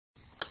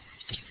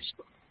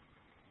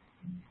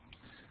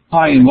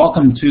Hi, and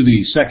welcome to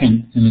the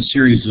second in a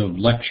series of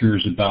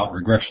lectures about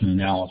regression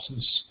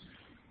analysis.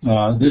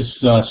 This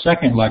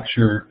second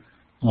lecture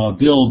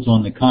builds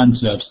on the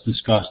concepts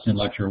discussed in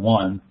Lecture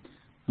 1.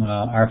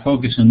 Our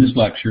focus in this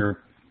lecture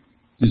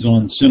is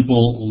on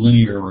simple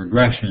linear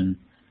regression,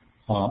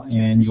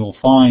 and you'll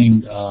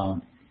find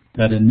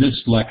that in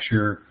this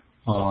lecture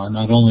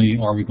not only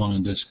are we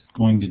going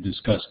to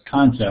discuss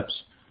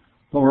concepts,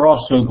 but we're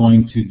also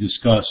going to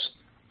discuss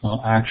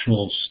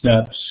actual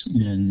steps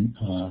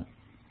in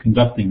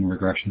conducting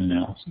regression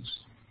analysis.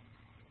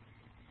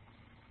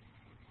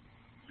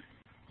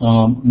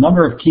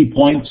 Number of key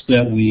points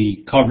that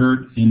we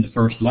covered in the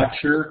first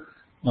lecture.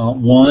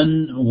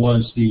 One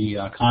was the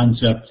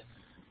concept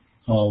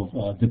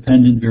of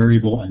dependent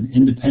variable and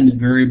independent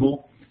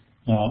variable,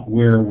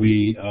 where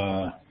we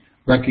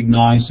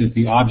recognize that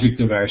the object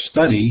of our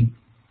study,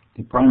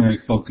 the primary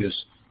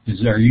focus,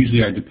 is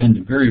usually our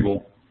dependent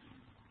variable,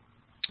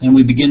 and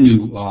we begin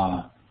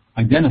to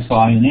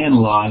identify and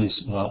analyze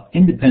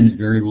independent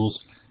variables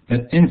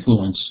that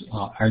influence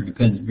our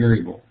dependent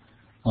variable.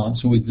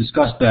 So we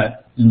discussed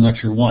that in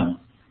Lecture 1.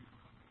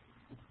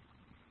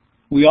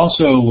 We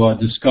also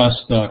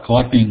discussed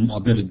collecting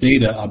a bit of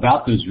data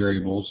about those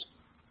variables,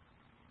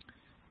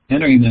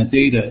 entering that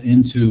data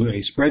into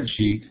a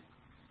spreadsheet,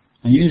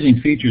 and using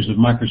features of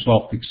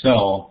Microsoft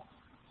Excel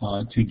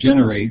to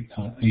generate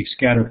a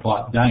scatter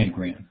plot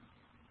diagram.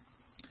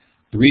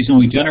 The reason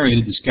we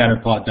generated the scatter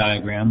plot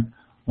diagram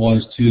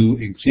was to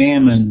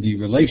examine the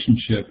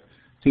relationship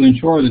to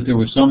ensure that there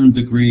was some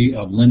degree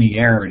of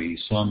linearity,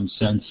 some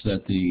sense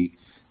that the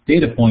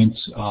data points,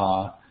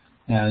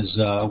 as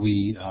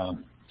we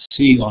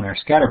see on our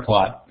scatter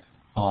plot,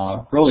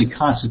 really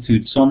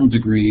constitute some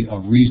degree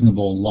of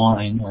reasonable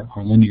line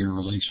or linear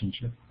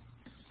relationship.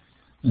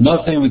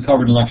 Another thing we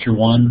covered in Lecture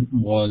 1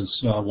 was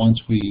once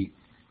we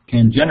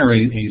can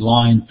generate a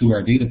line through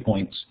our data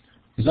points,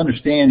 is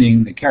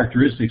understanding the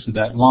characteristics of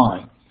that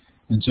line.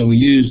 And so we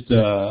used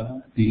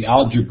the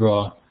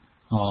algebra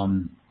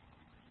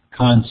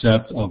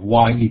concept of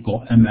y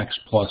equal mx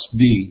plus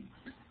b,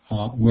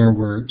 where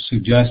we're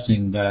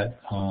suggesting that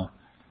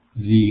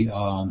the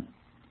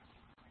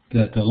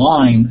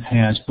line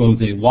has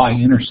both a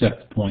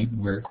y-intercept point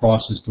where it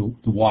crosses the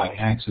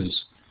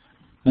y-axis,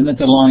 and that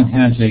the line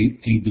has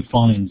a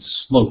defined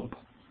slope,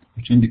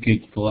 which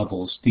indicates the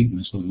level of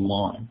steepness of the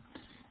line.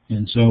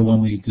 And so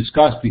when we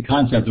discussed the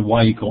concept of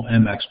y equal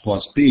mx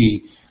plus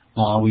b,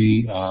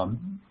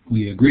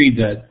 we agreed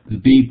that the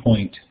b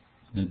point,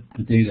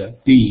 the data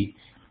b,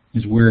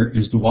 is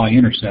the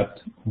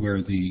y-intercept,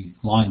 where the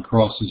line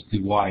crosses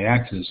the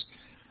y-axis,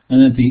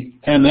 and that the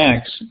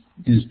mx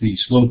is the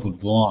slope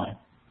of the line.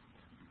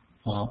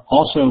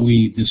 Also,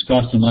 we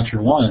discussed in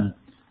Lecture 1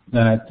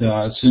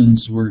 that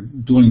since we're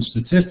doing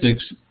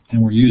statistics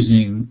and we're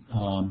using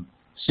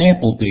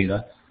sample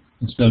data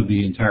instead of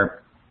the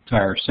entire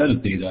set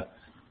of data,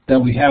 that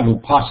we have a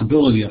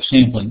possibility of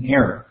sampling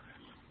error.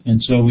 And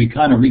so we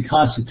kind of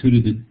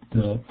reconstituted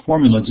the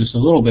formula just a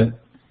little bit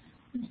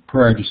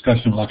per our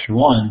discussion in Lecture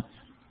 1,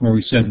 where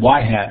we said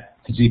y hat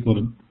is equal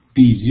to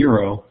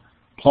b0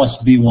 plus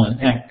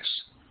b1x,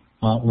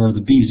 where the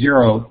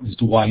b0 is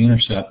the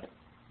y-intercept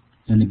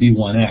and the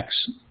b1x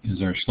is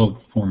our slope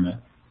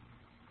format.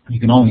 You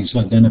can always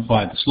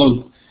identify the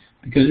slope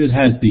because it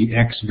has the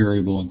x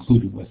variable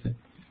included with it.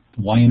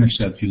 The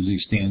y-intercept usually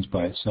stands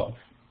by itself.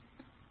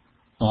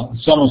 The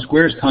sum of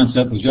squares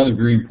concept was the other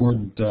very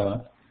important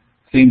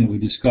thing that we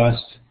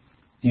discussed.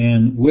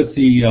 And with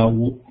the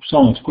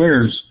sum of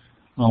squares,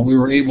 we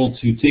were able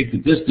to take the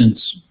distance,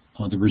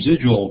 the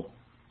residual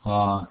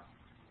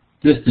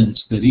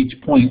distance that each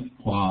point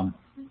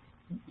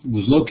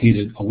was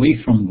located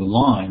away from the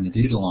line, the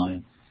data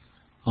line,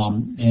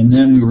 and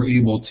then we were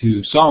able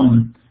to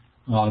sum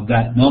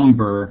that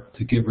number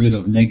to get rid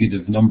of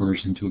negative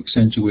numbers and to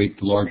accentuate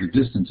the larger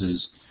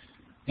distances.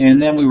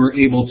 And then we were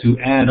able to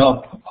add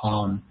up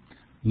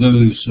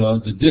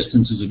the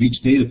distances of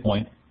each data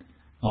point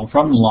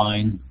from the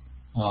line.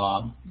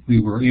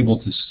 We were able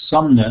to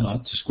sum them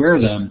up, to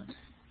square them,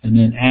 and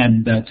then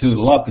add that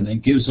total up, and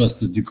it gives us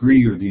the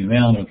degree or the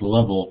amount of the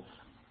level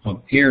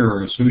of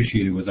error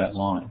associated with that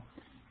line.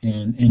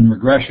 And in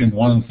regression,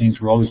 one of the things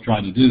we're always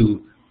trying to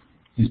do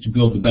is to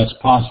build the best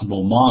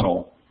possible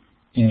model.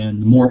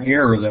 And the more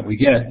error that we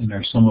get in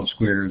our sum of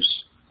squares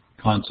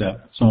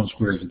concept, sum of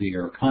squares of the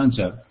error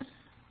concept,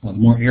 the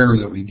more error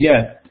that we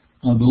get,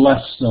 the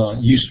less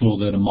useful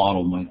that a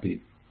model might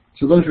be.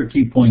 So those are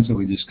key points that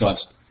we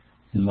discussed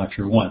in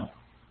Lecture 1.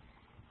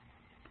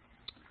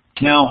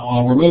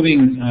 Now we're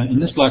moving in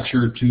this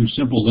lecture to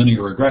simple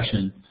linear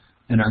regression,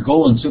 and our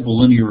goal in simple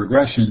linear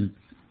regression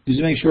is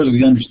to make sure that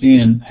we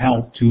understand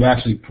how to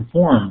actually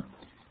perform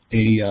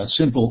a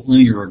simple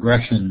linear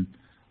regression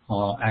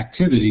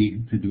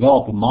activity to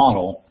develop a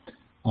model,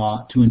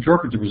 to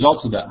interpret the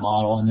results of that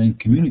model, and then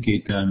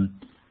communicate them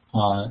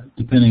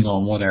depending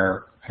on what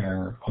our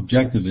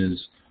objective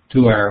is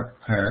to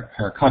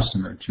our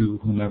customer, to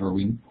whomever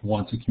we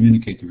want to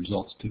communicate the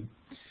results to.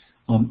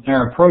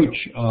 Our approach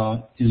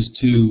is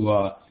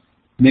to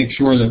make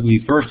sure that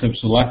we first have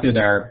selected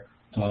our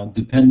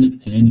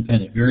dependent and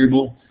independent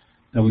variable,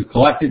 that we've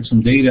collected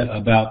some data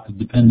about the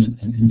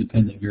dependent and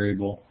independent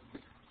variable,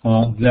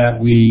 that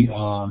we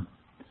are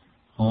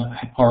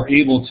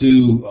able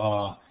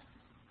to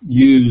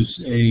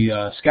use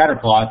a scatter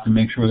plot to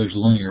make sure there's a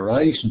linear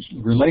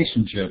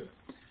relationship,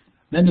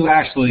 then to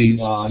actually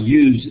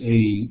use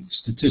a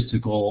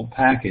statistical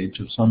package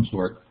of some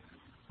sort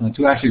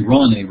to actually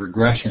run a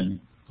regression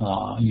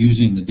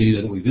using the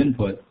data that we've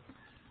input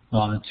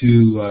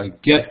to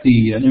get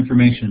the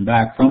information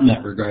back from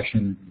that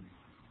regression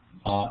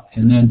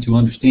and then to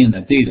understand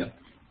that data.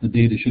 The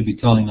data should be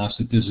telling us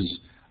that this is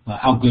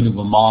how good of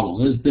a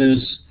model is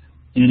this,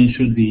 and it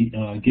should be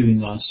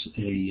giving us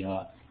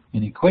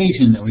an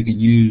equation that we can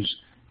use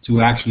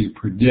to actually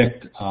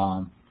predict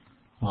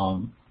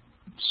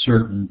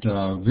certain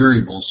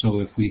variables. So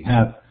if we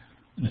have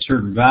a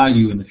certain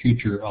value in the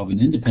future of an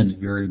independent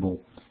variable,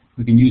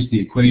 we can use the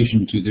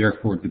equation to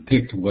therefore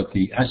depict what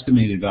the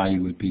estimated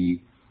value would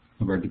be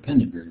of our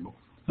dependent variable.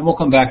 And we'll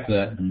come back to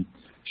that and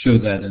show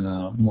that in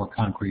a more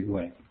concrete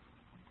way.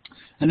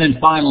 And then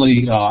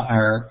finally,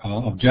 our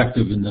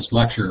objective in this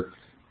lecture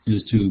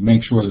is to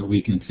make sure that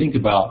we can think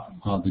about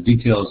the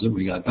details that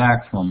we got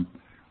back from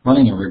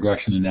running a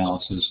regression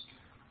analysis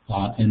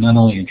and not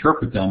only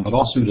interpret them, but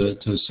also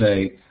to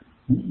say,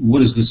 what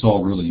does this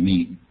all really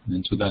mean?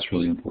 And so that's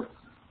really important.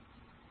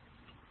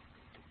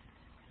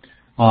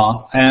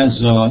 As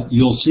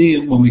you'll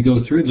see when we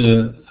go through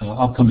the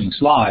upcoming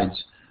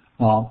slides,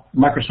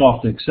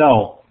 Microsoft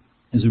Excel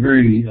is a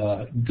very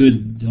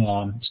good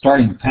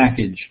starting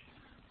package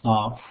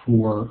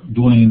for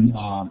doing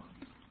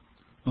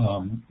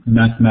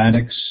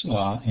mathematics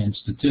and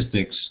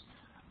statistics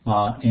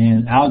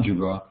and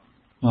algebra.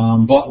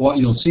 But what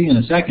you'll see in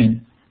a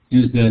second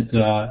is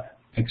that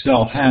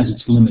Excel has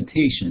its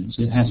limitations.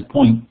 It has a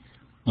point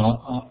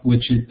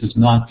which it does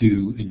not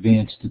do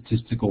advanced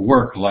statistical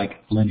work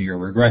like linear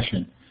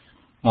regression.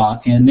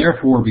 And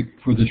therefore,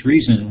 for this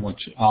reason,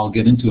 which I'll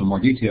get into in more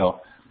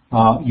detail,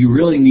 you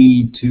really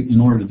need to, in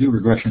order to do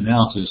regression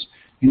analysis,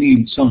 you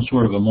need some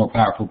sort of a more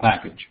powerful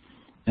package.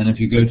 And if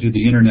you go to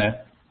the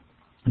internet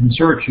and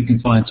search, you can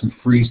find some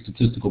free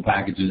statistical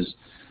packages.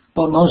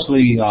 But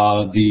mostly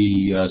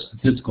the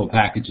statistical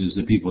packages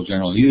that people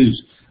generally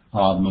use,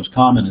 the most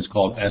common is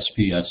called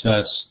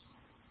SPSS.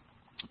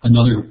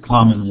 Another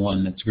common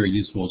one that's very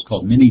useful is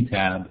called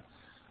Minitab.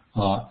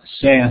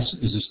 SAS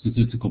is a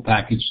statistical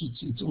package.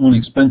 It's on the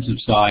expensive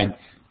side,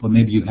 but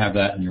maybe you have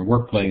that in your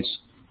workplace.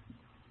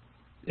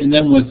 And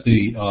then with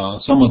the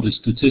some of the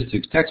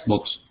statistics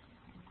textbooks,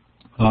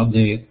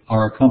 they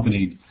are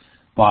accompanied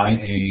by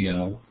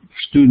a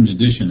student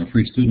edition, a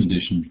free student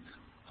edition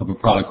of a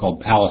product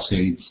called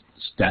Palisades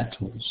Stat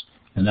Tools,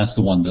 and that's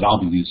the one that I'll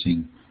be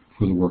using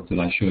for the work that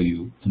I show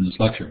you in this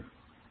lecture.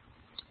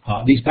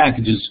 These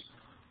packages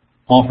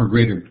offer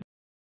great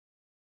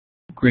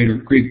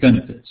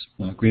benefits,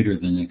 greater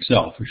than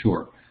Excel for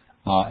sure.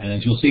 And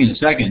as you'll see in a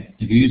second,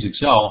 if you use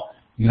Excel,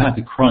 you have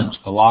to crunch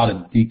a lot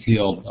of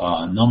detailed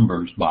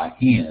numbers by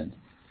hand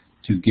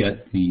to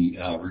get the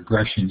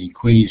regression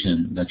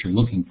equation that you're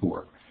looking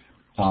for.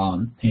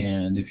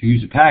 And if you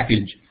use a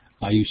package,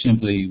 you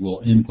simply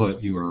will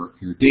input your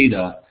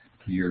data,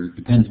 your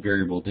dependent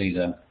variable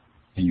data,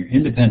 and your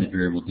independent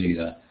variable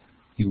data.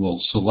 You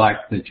will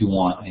select that you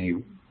want a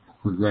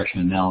regression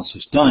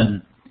analysis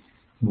done.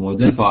 You will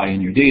identify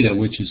in your data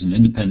which is an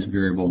independent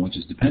variable and which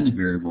is dependent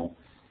variable.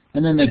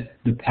 And then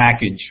the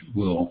package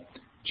will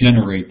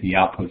generate the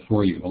output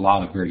for you, a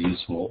lot of very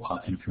useful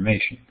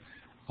information.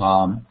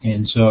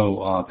 And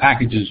so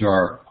packages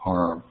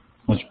are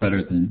much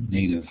better than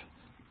native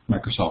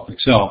Microsoft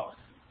Excel.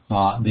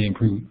 They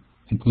include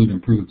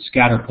improved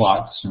scatter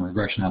plots and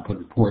regression output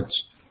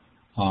reports.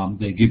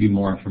 They give you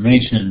more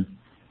information,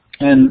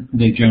 and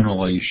they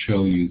generally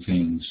show you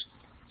things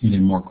in a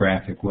more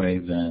graphic way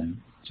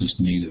than just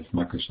native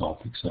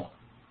Microsoft Excel.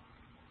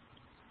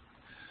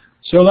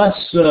 So let's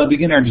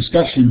begin our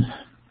discussion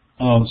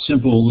of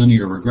simple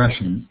linear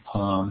regression.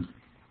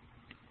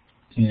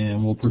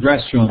 And we'll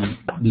progress from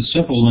the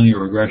simple linear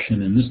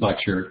regression in this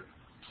lecture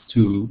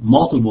to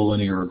multiple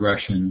linear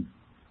regression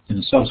in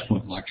a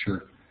subsequent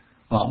lecture.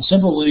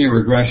 Simple linear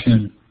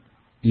regression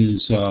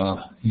is,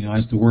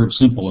 as the word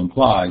simple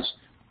implies,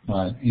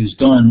 is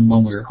done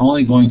when we're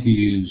only going to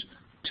use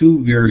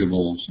two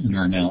variables in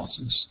our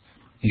analysis.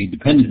 A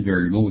dependent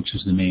variable, which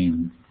is the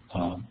main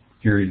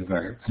area of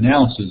our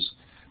analysis,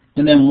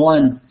 and then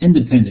one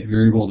independent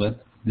variable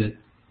that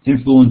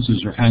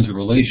influences or has a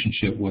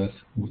relationship with,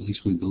 or at least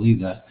we believe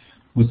that,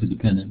 with the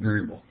dependent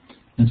variable.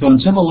 And so in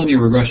simple linear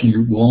regression,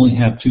 you will only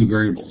have two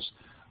variables.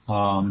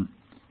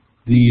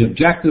 The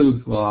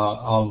objective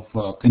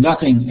of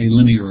conducting a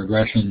linear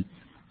regression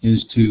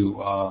is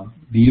to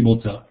be able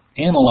to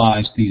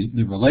analyze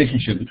the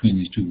relationship between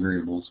these two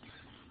variables.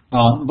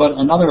 But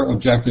another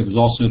objective is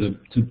also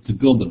to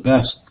build the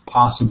best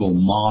possible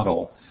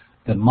model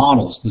that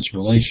models this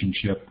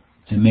relationship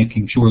and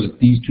making sure that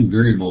these two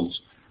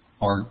variables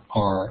are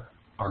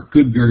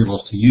good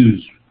variables to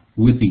use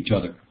with each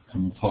other.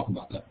 And we'll talk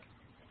about that.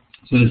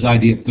 So this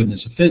idea of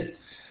goodness of fit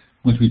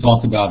which we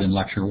talked about in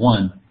Lecture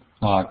 1,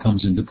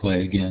 comes into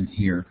play again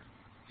here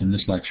in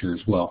this lecture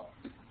as well.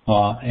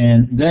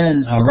 And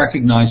then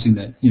recognizing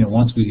that,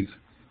 once we've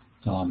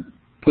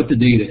put the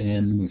data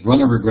in, we've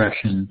run a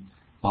regression,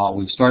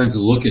 we've started to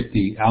look at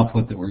the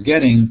output that we're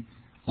getting,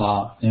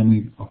 and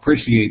we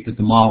appreciate that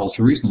the model is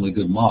a reasonably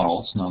good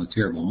model, it's not a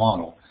terrible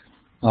model.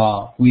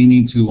 We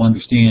need to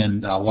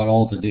understand what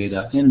all the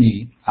data in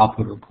the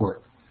output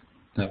report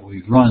that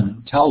we've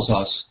run tells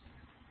us.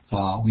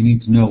 We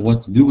need to know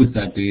what to do with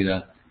that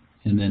data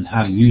and then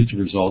how to use the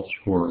results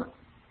for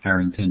our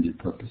intended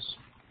purpose.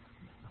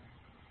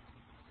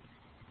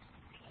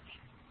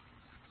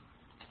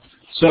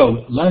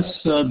 So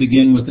let's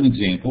begin with an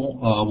example.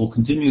 We'll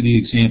continue the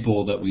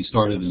example that we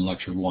started in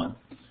Lecture 1.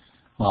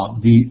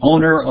 The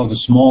owner of a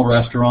small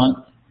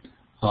restaurant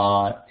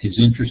is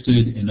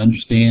interested in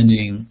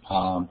understanding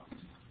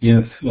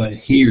if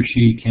he or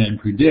she can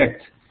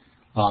predict,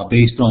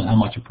 based on how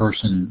much a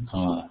person's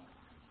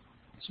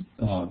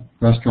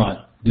restaurant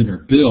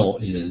dinner bill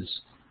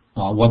is,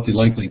 what the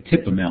likely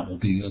tip amount will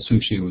be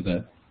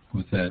associated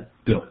with that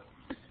bill.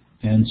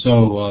 And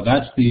so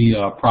that's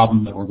the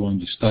problem that we're going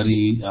to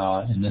study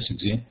in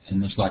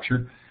this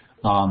lecture.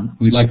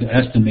 We'd like to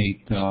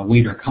estimate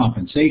waiter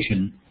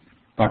compensation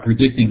by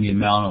predicting the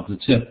amount of the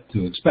tip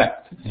to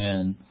expect.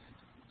 And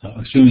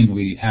assuming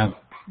we have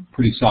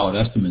pretty solid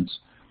estimates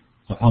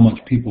of how much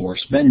people are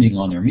spending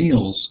on their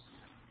meals,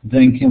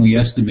 then can we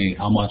estimate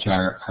how much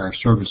our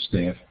service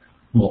staff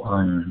will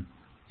earn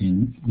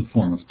in the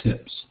form of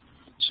tips.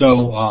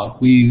 So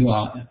we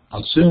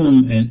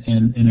assume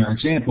in our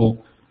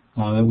example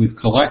that we've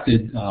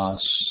collected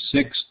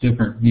 6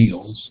 different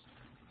meals,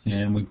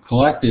 and we've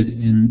collected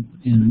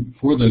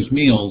for those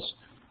meals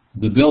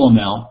the bill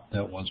amount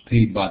that was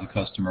paid by the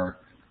customer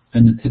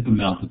and the tip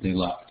amount that they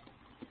left.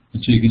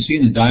 And so you can see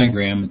in the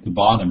diagram at the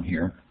bottom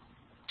here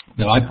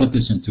that I put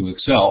this into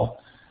Excel.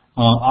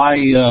 I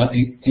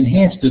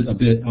enhanced it a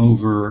bit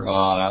over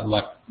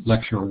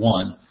Lecture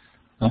 1.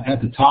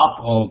 At the top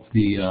of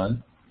the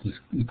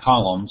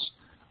columns,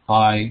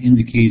 I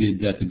indicated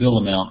that the bill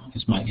amount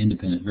is my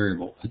independent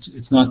variable.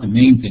 It's not the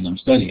main thing I'm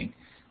studying.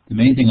 The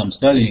main thing I'm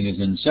studying is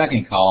in the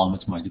second column.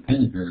 It's my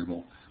dependent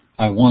variable.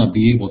 I want to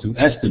be able to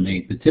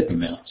estimate the tip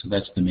amount, so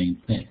that's the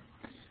main thing.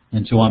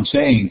 And so I'm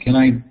saying, can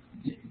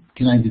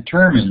I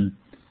determine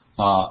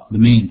the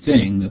main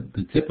thing,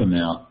 the tip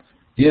amount,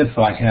 if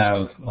I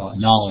have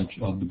knowledge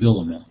of the bill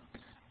amount?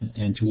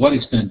 And to what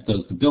extent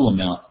does the bill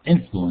amount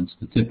influence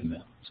the tip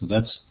amount? So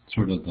that's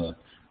sort of the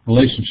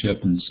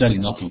relationship and the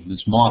setting up of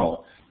this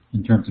model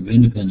in terms of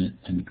independent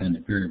and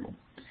dependent variable.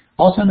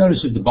 Also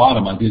notice at the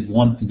bottom I did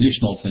one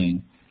additional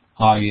thing.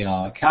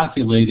 I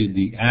calculated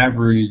the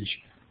average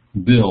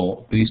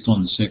bill based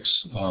on the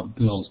 6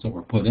 bills that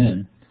were put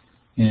in,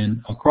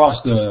 and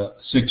across the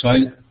 6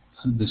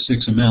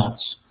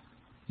 amounts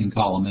in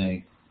column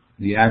A,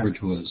 the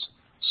average was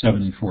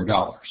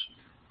 $74,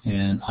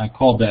 and I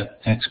called that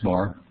X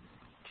bar,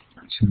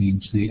 which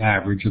means the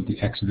average of the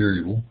X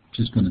variable, which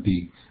is going to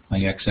be my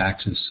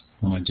X-axis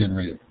when I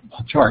generate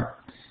a chart.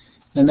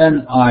 And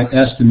then I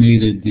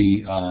estimated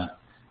the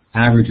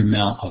average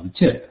amount of the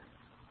tip,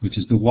 which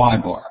is the Y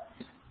bar.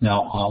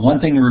 Now, one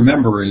thing to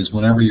remember is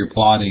whenever you're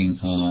plotting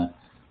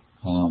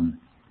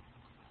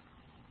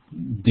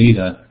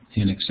data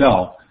in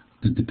Excel,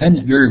 the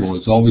dependent variable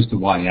is always the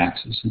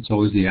Y-axis. It's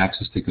always the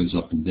axis that goes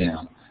up and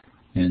down.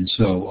 And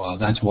so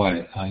that's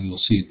why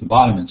you'll see at the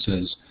bottom it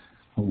says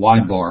a Y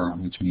bar,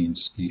 which means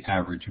the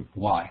average of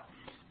Y.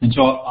 And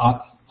so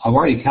I've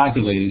already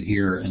calculated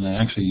here, and I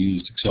actually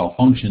used Excel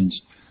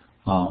functions,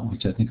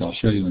 which I think I'll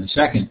show you in a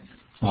second,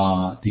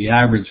 the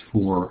average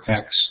for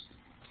X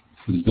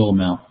for the bill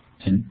amount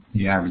and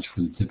the average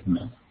for the tip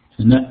amount.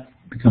 And that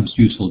becomes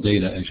useful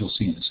data, as you'll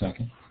see in a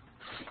second.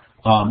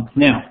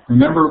 Now,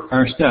 remember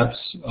our steps,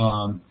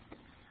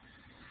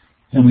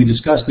 and we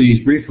discussed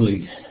these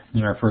briefly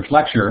in our first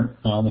lecture.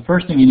 The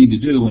first thing you need to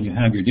do when you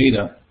have your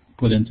data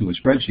put into a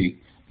spreadsheet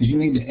is you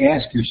need to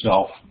ask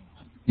yourself,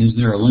 is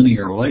there a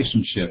linear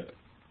relationship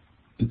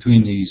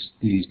between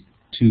these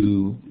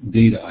 2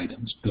 data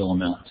items, bill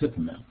amount and tip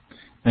amount?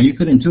 Now you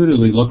could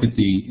intuitively look at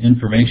the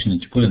information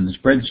that you put in the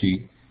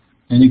spreadsheet,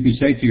 and you could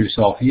say to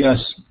yourself, yes,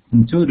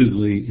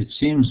 intuitively it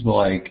seems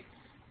like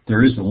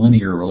there is a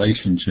linear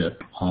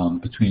relationship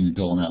between the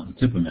bill amount and the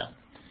tip amount.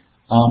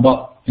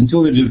 But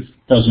intuitive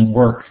doesn't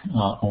work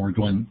when we're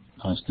doing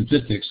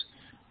statistics.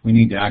 We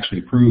need to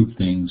actually prove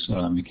things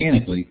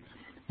mechanically.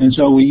 And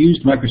so we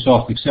used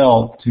Microsoft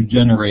Excel to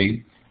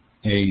generate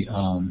a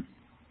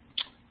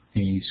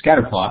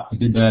scatter plot. We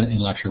did that in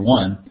Lecture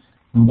 1.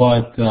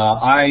 But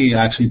I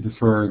actually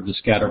prefer the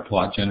scatter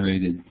plot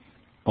generated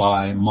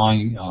by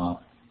my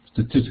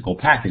statistical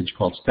package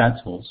called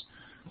StatTools.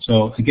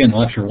 So again, in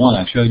Lecture 1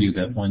 I showed you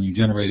that when you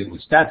generate it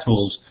with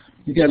StatTools,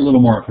 you get a little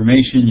more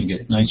information, you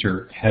get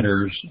nicer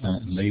headers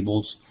and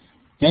labels,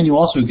 and you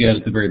also get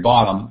at the very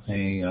bottom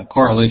a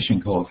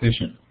correlation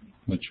coefficient,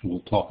 which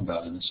we'll talk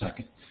about in a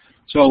second.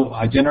 So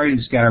I generated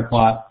a scatter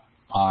plot,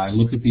 I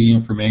look at the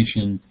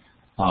information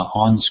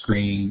on the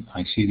screen,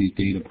 I see these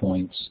data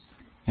points,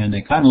 and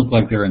they kind of look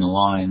like they're in a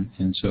line,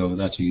 and so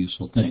that's a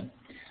useful thing.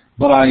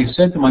 But I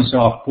said to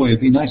myself, boy,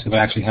 it'd be nice if I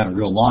actually had a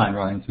real line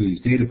running through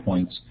these data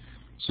points.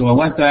 So I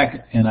went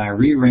back and I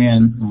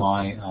reran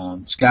my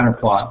scatter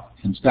plot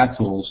in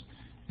StatTools,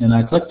 and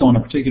I clicked on a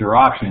particular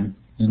option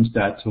in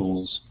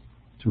StatTools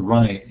to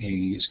run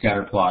a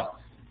scatter plot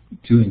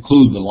to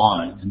include the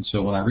line. And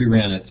so when I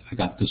reran it, I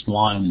got this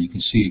line, and you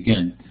can see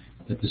again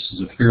that this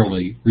is a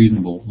fairly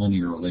reasonable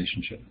linear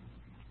relationship.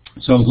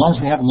 So as long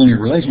as we have a linear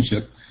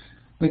relationship,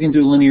 we can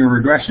do linear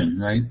regression,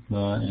 right?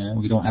 And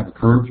we don't have a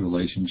curved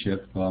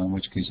relationship, in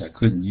which case I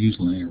couldn't use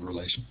linear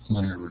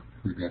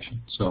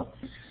regression. So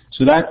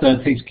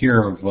that takes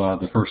care of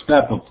the first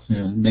step of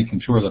making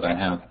sure that I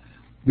have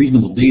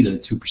reasonable data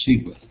to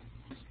proceed with.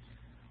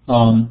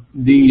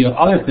 The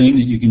other thing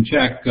that you can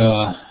check,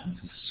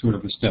 sort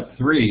of a step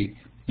 3,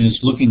 is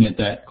looking at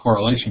that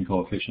correlation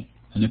coefficient.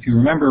 And if you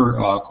remember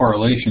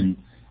correlation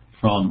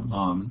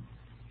from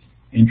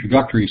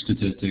introductory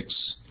statistics,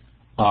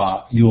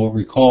 you'll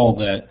recall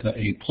that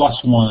a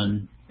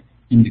 +1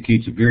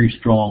 indicates a very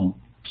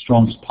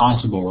strongest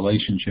possible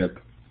relationship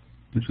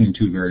between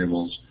two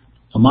variables.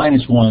 A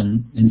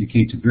 -1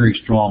 indicates a very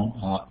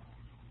strong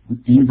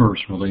inverse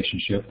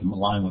relationship. The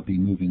line would be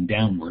moving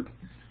downward.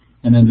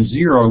 And then the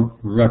 0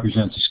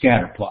 represents a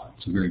scatter plot.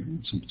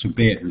 It's a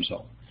bad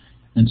result.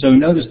 And so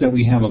notice that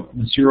we have a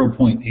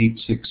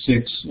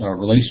 0.866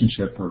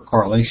 relationship or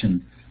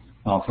correlation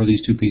for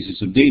these two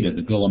pieces of data,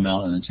 the bill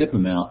amount and the tip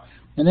amount.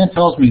 And that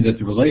tells me that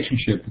the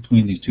relationship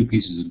between these two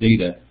pieces of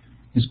data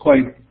is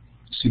quite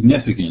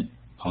significant,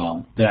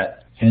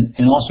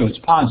 and also it's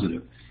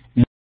positive,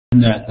 in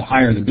that the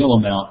higher the bill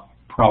amount,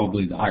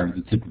 probably the higher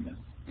the tip amount.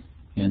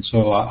 And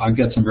so I've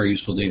got some very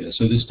useful data.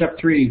 So this step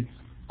 3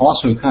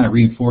 also kind of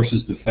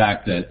reinforces the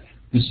fact that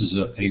this is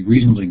a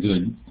reasonably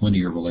good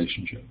linear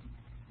relationship.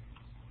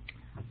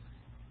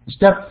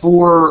 Step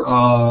 4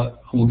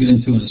 we'll get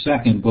into in a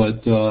second, but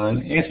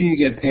after you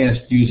get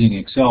past using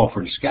Excel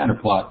for the scatter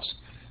plots,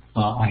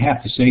 I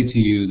have to say to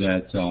you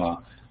that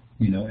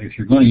if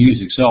you're going to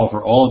use Excel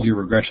for all of your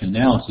regression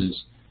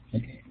analysis,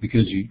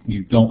 because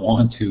you don't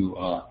want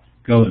to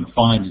go and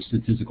find a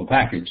statistical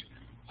package,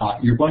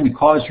 you're going to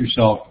cause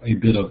yourself a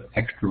bit of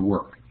extra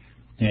work.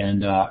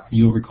 And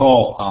you'll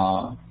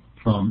recall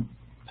from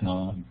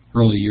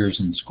early years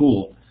in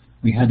school,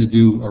 we had to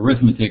do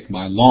arithmetic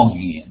by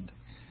longhand.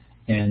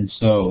 And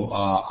so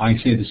I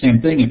say the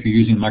same thing if you're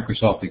using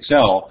Microsoft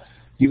Excel.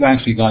 You've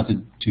actually got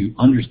to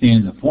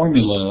understand the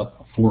formula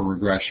for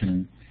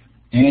regression,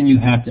 and you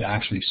have to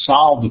actually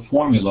solve the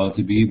formula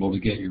to be able to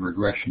get your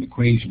regression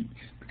equation,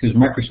 because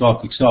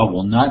Microsoft Excel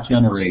will not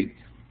generate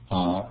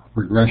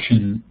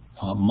regression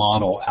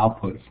model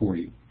output for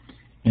you.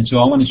 And so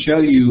I want to show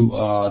you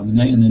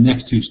in the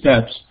next 2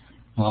 steps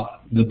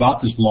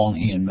about this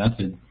longhand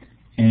method,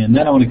 and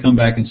then I want to come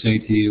back and say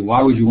to you,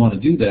 why would you want to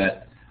do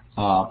that?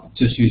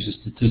 Just use a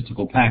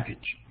statistical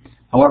package.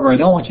 However, I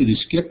don't want you to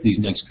skip these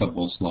next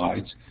couple of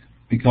slides,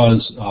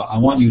 because I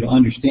want you to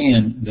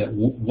understand that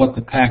what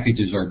the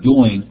packages are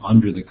doing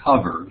under the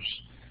covers,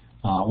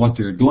 what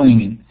they're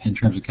doing in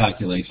terms of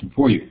calculation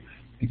for you.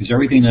 Because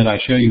everything that I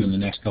show you in the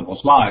next couple of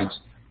slides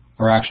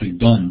are actually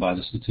done by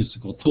the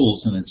statistical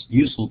tools, and it's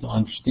useful to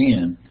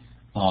understand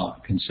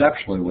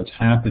conceptually what's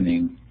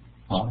happening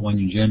when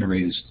you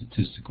generate a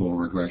statistical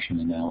regression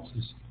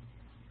analysis.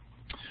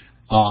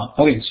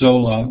 Okay,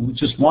 so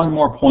just one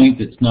more point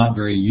that's not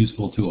very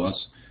useful to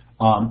us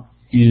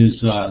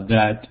is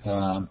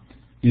that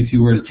if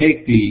you were to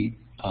take the,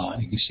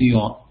 you can see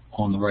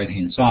on the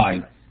right-hand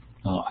side,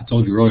 I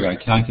told you earlier I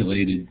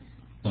calculated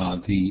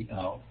the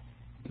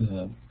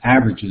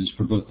averages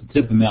for both the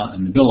tip amount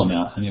and the bill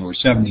amount, and they were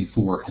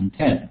 74 and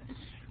 10.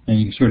 And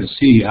you can sort of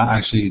see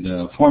actually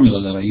the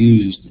formula that I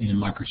used in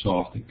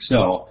Microsoft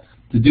Excel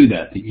to do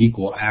that, the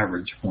equal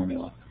average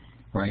formula,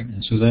 right?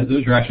 And so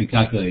those are actually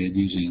calculated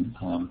using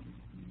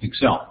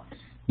Excel.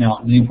 Now,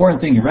 the important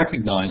thing to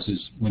recognize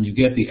is when you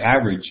get the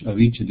average of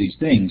each of these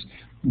things,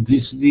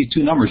 these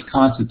two numbers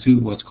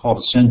constitute what's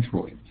called a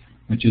centroid,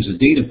 which is a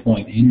data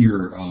point in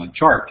your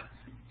chart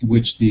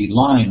which the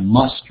line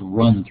must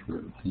run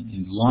through.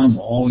 And the line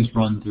will always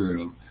run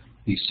through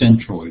the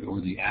centroid, or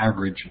the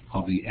average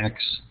of the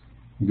x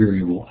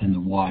variable and the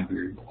y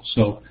variable.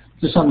 So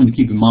just something to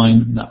keep in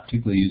mind, not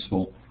particularly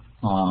useful,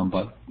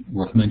 but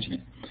worth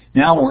mentioning.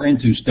 Now we're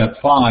into step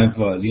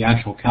 5, the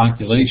actual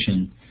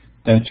calculation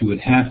that you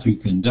would have to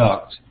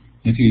conduct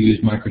if you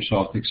use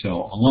Microsoft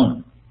Excel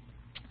alone.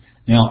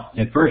 Now,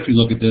 at first you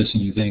look at this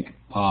and you think,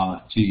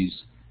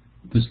 geez,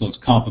 this looks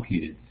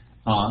complicated.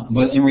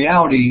 But in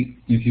reality,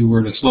 if you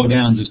were to slow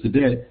down just a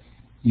bit,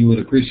 you would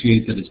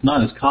appreciate that it's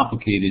not as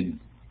complicated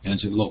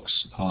as it looks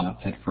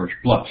at first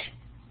blush.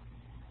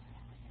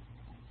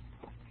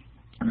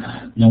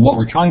 Now, what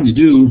we're trying to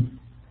do,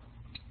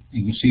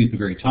 you can see at the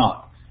very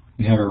top,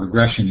 we have a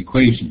regression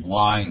equation,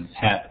 y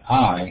hat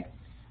I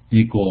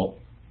equal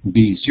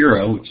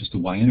b0, which is the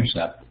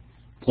y-intercept,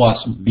 plus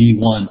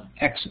b1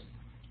 xi,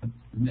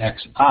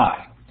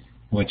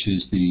 which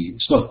is the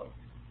slope.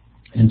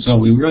 And so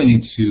we really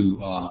need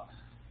to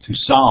to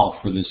solve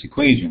for this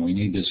equation. We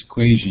need this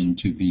equation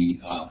to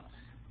be,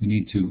 we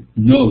need to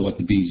know what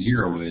the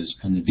B0 is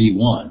and the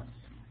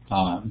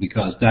B1,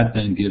 because that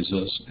then gives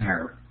us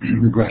our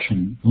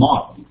regression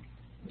model.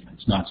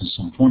 It's not just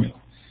some formula,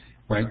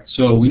 right?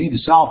 So we need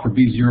to solve for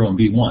B0 and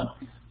B1.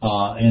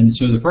 And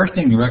so the first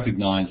thing to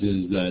recognize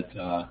is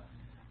that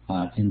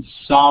in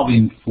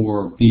solving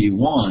for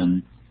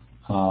B1,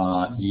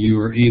 you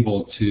are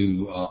able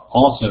to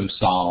also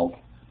solve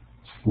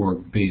for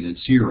beta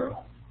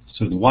 0.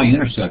 So the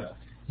y-intercept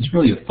is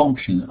really a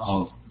function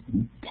of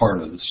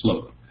part of the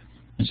slope.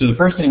 And so the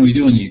first thing we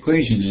do in the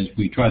equation is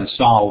we try to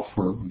solve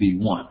for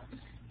B1.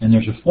 And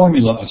there's a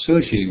formula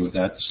associated with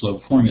that, the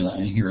slope formula,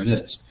 and here it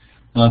is.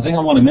 Now the thing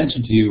I want to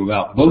mention to you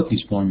about both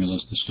these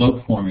formulas, the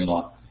slope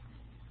formula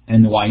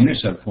and the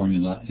y-intercept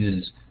formula,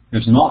 is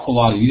there's an awful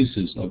lot of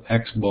uses of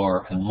x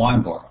bar and y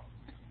bar.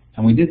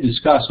 And we did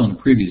discuss on the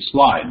previous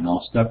slide, and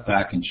I'll step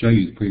back and show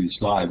you the previous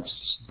slides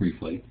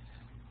briefly,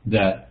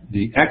 that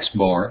the x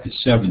bar is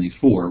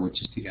 74,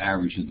 which is the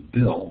average of the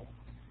bill,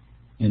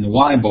 and the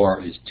y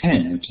bar is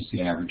 10, which is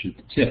the average of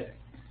the tip.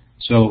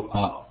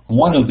 So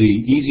one of the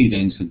easy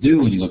things to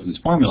do when you look at this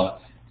formula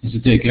is to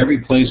take every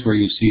place where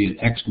you see an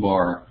x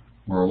bar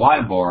or a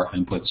y bar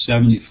and put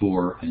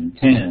 74 and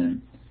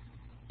 10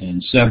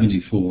 and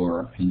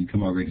 74, and you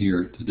come over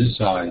here to this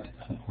side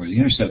where the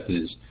intercept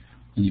is,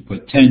 and you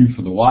put 10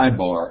 for the y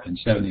bar and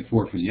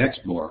 74 for the x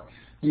bar,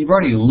 and you've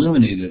already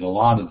eliminated a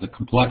lot of the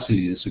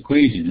complexity of this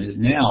equation. It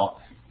now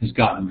has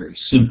gotten very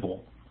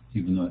simple,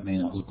 even though it may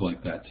not look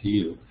like that to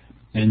you.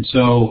 And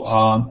so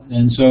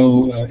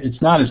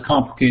it's not as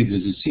complicated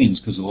as it seems,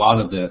 because a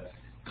lot of the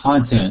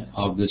content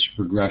of this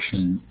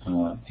regression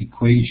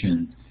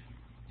equation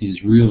is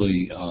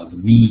really the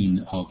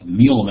mean of the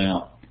meal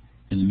amount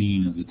and the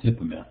mean of the tip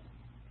amount.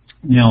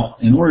 Now,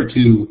 in order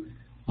to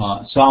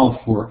solve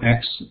for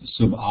x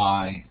sub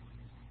I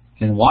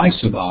and y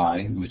sub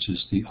I, which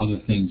is the other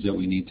things that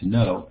we need to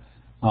know,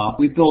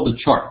 we build a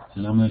chart,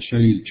 and I'm going to show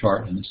you the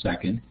chart in a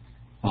second.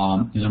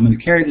 And I'm going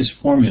to carry this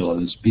formula,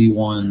 this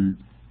B1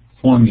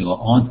 formula,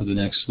 onto the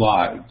next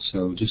slide.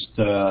 So just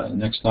the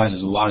next slide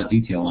has a lot of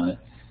detail on it.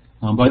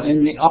 But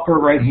in the upper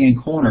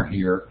right-hand corner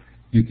here,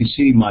 you can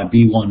see my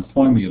B1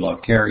 formula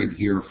carried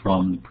here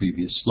from the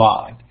previous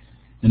slide.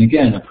 And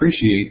again,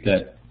 appreciate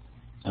that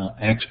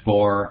x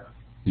bar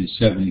is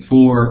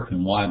 74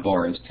 and y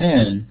bar is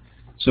 10.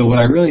 So what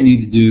I really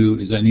need to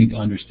do is I need to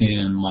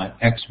understand my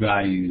x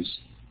values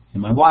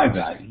and my y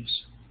values.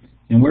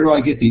 And where do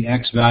I get the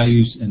x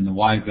values and the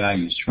y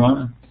values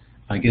from?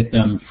 I get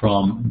them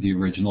from the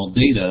original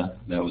data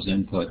that was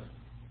input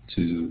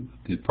to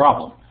the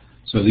problem.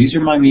 So these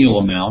are my meal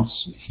amounts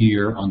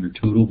here under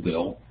total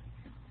bill.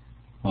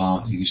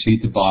 You can see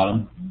at the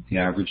bottom the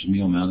average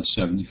meal amount is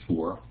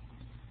 74.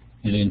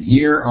 And then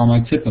here are my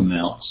tip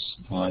amounts.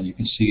 You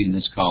can see in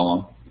this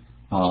column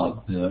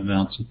the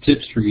amounts of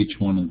tips for each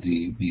one of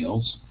the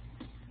meals.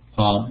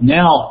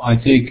 Now I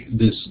take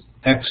this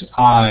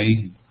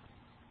xi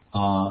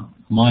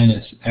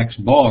minus x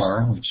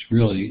bar, which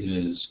really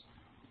is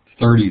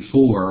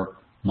 34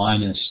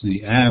 minus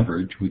the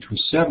average, which was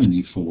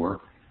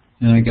 74,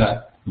 and I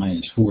got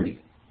minus 40.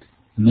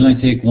 And then I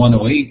take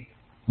 108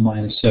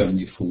 minus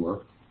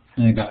 74,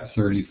 and I got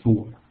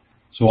 34.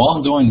 So all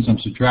I'm doing is I'm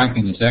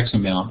subtracting this x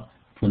amount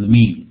from the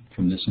mean,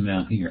 from this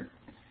amount here.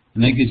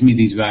 And that gives me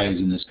these values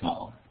in this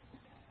column.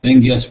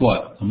 Then guess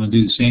what? I'm going to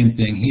do the same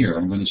thing here.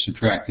 I'm going to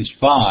subtract this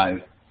 5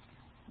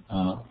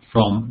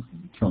 from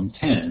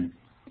 10.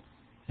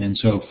 And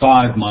so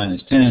 5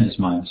 minus 10 is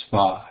minus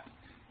 5.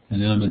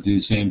 And then I'm going to do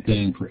the same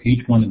thing for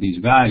each one of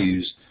these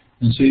values.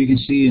 And so you can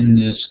see in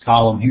this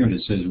column here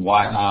that says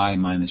yi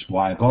minus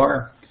y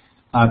bar,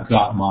 I've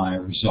got my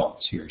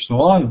results here. So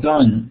all I've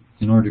done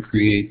in order to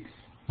create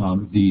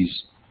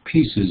these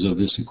pieces of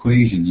this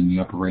equation in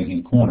the upper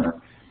right-hand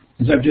corner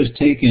is I've just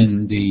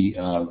taken the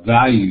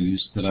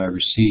values that I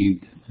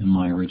received in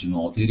my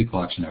original data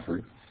collection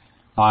effort.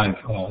 I've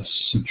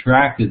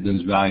subtracted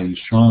those values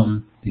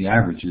from the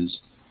averages,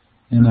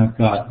 and I've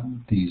got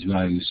these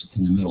values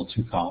in the middle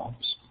two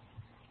columns.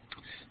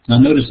 Now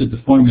notice that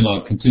the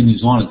formula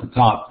continues on at the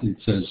top. It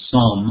says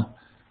sum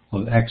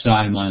of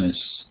xi minus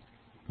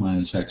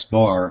x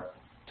bar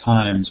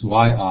times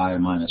yi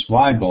minus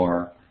y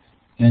bar.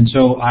 And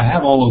so I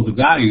have all of the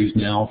values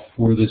now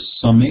for this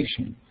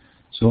summation.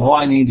 So all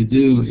I need to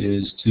do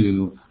is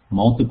to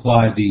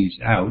multiply these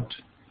out,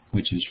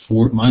 which is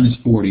minus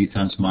 40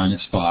 times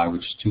minus 5,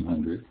 which is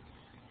 200.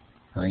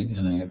 Right?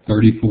 And I have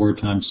 34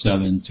 times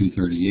 7,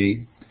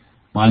 238.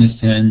 Minus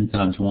 10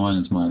 times 1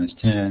 is minus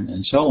 10,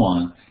 and so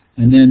on.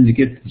 And then to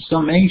get the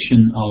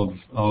summation of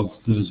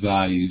those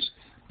values,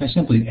 I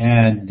simply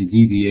add the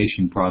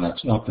deviation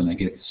products up and I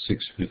get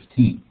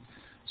 615.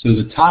 So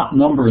the top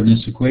number in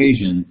this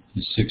equation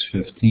is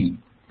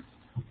 615.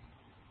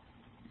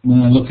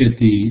 When I look at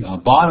the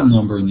bottom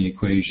number in the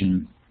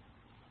equation,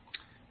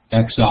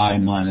 xi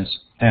minus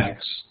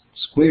x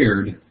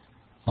squared,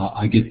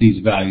 I get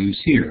these values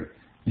here.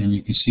 And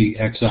you can see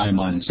xi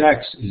minus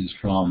x is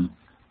from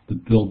the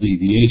bill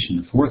deviation,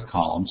 the fourth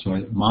column.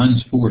 So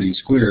minus 40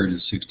 squared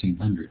is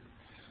 1600.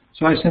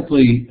 So I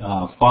simply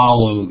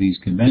follow these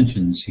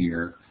conventions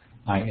here.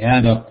 I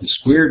add up the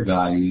squared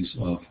values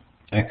of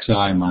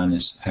xi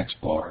minus x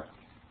bar,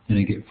 and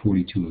I get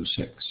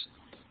 4206.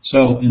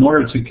 So in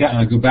order to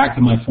go back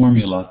to my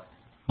formula,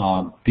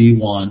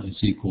 B1 is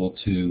equal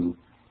to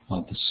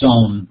the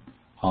sum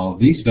of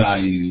these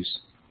values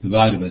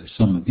divided by the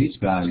sum of these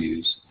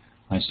values.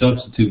 I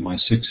substitute my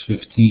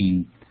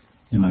 615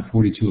 and my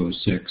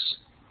 4206.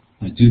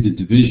 I do the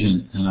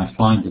division, and I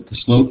find that the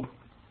slope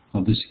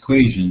of this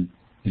equation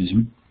is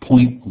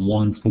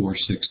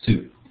 0.1462.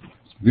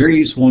 It's very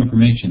useful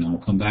information, and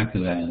we'll come back to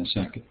that in a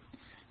second.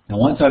 Now,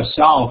 once I've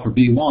solved for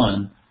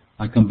B1,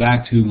 I come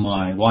back to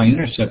my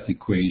y-intercept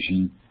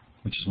equation,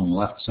 which is on the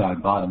left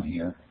side bottom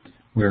here,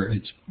 where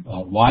it's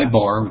y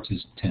bar, which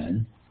is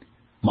 10,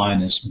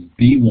 minus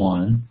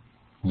B1,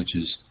 which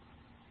is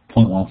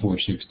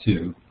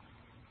 0.1462,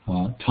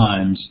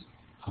 times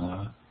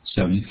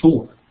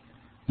 74.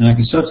 And I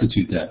can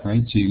substitute that,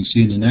 right? So you can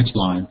see in the next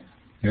line,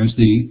 there's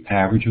the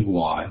average of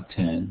y,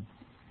 10,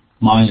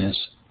 minus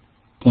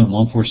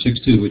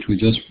 0.1462, which we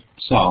just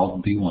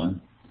solved,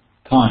 B1,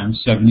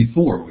 times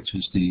 74, which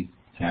is the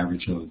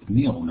average of the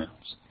meal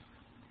amounts.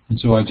 And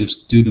so I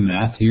just do the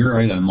math here,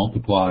 right? I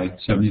multiply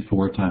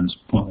 74 times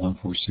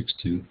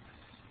 0.1462,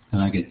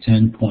 and I get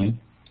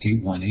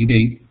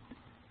 10.8188,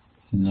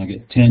 and I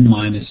get 10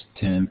 minus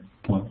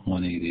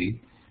 10.188.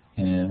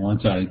 And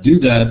once I do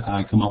that,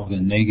 I come up with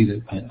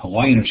a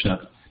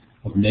y-intercept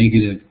of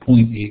negative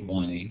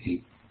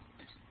 0.8188.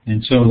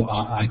 And so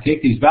I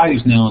take these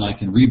values now, and I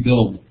can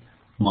rebuild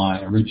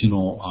my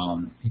original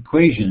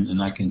equation,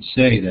 and I can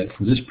say that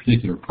for this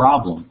particular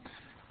problem,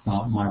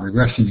 my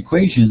regression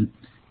equation,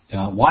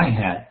 y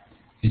hat,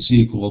 is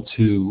equal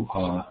to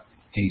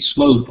a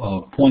slope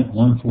of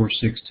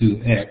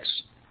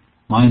 0.1462x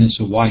minus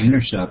a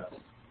y-intercept,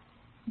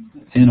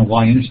 and a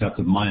y-intercept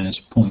of minus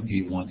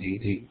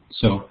 0.8188.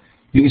 So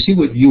you can see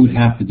what you would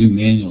have to do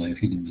manually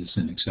if you did this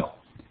in Excel.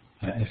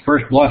 At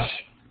first blush,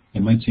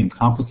 it might seem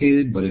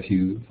complicated, but if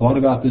you thought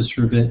about this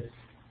for a bit,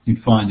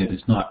 you'd find that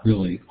it's not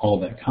really all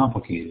that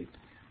complicated.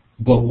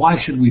 But why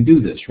should we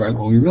do this, right?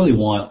 What we really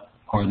want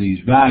are these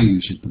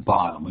values at the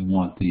bottom. We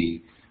want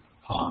the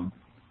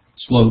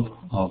slope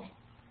of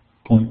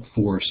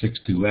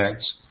 0.462x.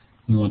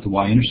 We want the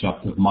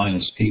y-intercept of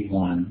minus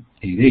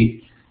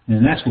 8188.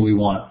 And that's what we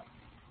want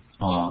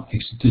a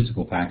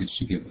statistical package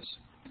to give us.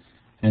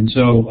 And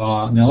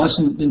so now let's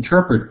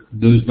interpret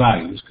those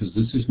values, because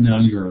this is now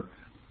your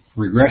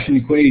regression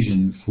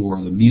equation for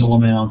the meal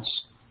amounts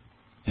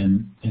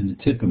and the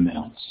tip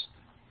amounts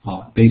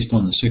based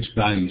on the 6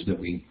 values that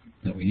we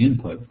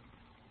input.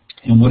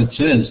 And what it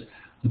says,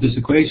 what this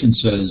equation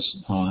says,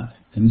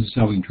 and this is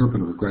how we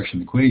interpret a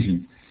regression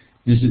equation,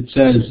 is it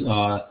says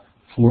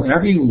for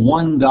every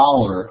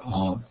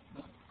 $1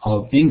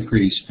 of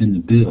increase in the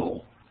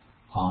bill,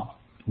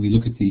 we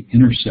look at the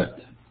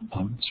intercept,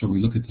 so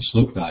we look at the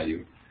slope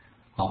value,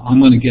 I'm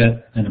going to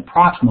get an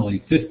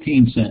approximately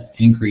 15-cent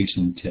increase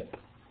in tip.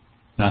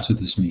 That's what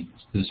this means.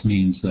 This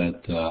means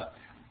that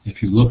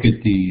if you look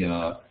at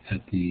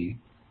the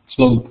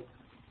slope,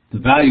 the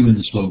value in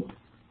the slope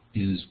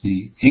is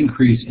the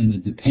increase in the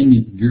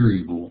dependent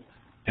variable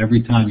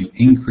every time you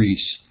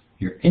increase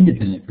your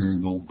independent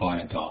variable by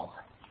 $1.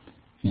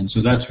 And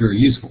so that's very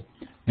useful.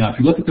 Now, if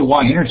you look at the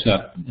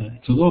y-intercept,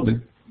 it's a little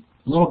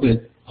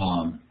bit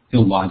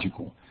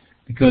illogical,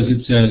 because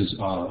it says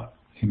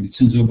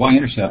since the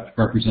y-intercept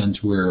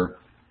represents where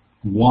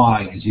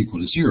y is equal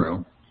to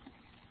 0,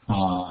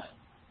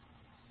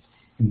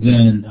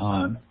 then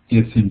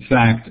if in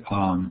fact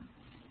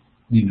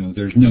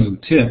there's no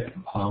tip,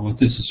 what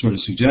this is sort of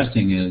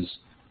suggesting is,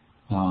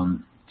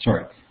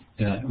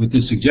 what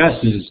this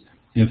suggests is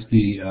if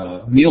the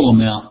meal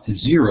amount is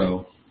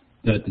 0,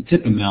 that the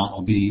tip amount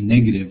will be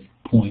negative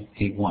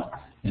 0.81.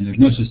 And there's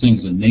no such thing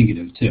as a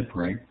negative tip,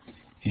 right?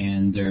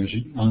 And there's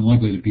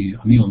unlikely to be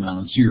a meal amount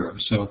of 0.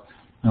 So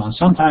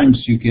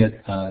sometimes you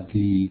get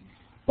the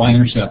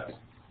y-intercept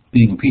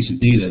being a piece of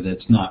data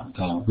that's not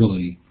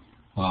really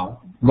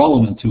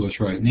relevant to us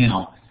right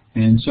now.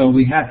 And so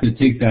we have to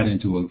take that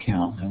into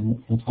account,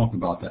 and we'll talk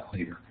about that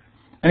later.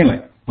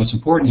 Anyway, what's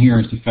important here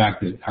is the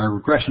fact that our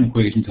regression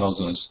equation tells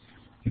us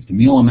if the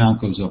meal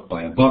amount goes up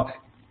by $1,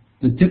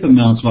 the tip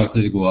amount is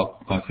likely to go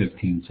up by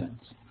 15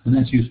 cents, and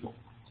that's useful.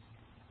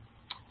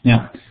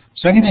 Now,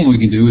 second thing we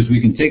can do is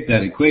we can take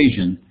that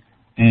equation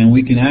and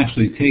we can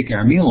actually take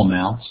our meal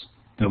amounts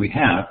that we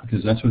have,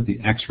 because that's what the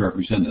X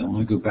represented. I'm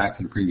going to go back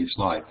to the previous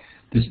slide.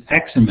 This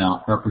X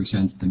amount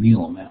represents the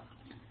meal amount.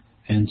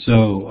 And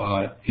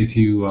so if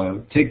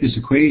you take this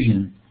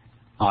equation,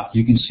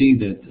 you can see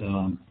that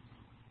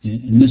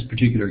in this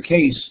particular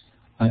case,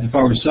 if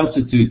I were to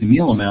substitute the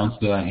meal amounts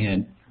that I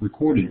had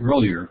recorded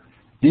earlier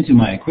into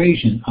my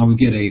equation, I would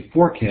get a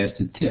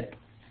forecasted tip.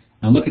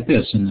 Now look at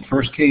this. In the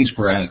first case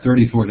where I had a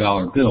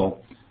 $34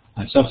 bill,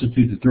 I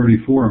substitute the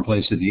 34 in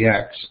place of the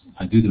X.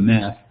 I do the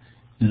math,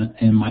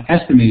 and my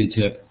estimated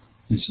tip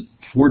is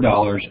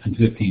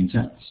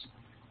 $4.15.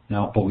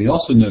 Now, but we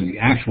also know the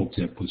actual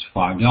tip was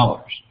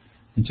 $5.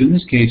 And so in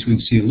this case, we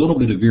can see a little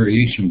bit of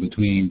variation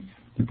between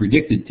the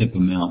predicted tip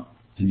amount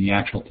and the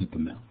actual tip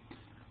amount.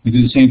 We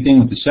do the same thing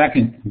with the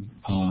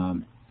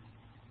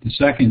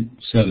second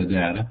set of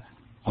data.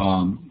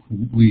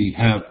 We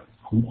have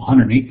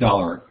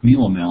 $108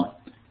 meal amount,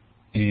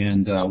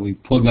 and we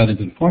plug that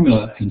into the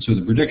formula, and so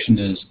the prediction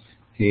is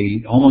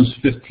a almost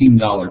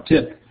 $15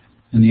 tip,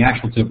 and the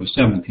actual tip was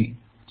 $17.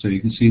 So you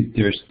can see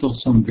there's still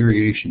some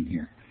variation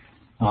here.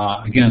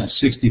 Again, a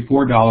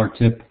 $64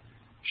 tip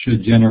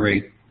should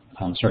generate,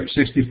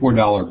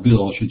 $64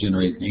 bill should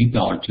generate an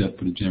 $8 tip,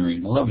 but it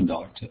generated an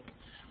 $11 tip.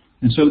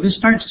 And so this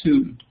starts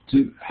to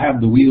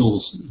have the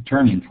wheels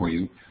turning for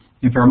you.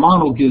 If our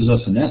model gives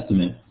us an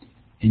estimate,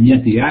 and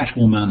yet the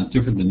actual amount is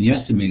different than the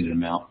estimated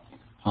amount,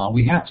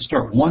 we have to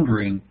start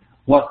wondering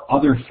what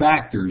other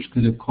factors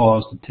could have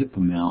caused the tip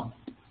amount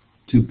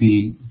to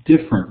be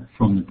different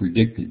from the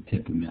predicted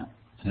tip amount.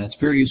 And that's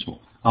very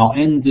useful. I'll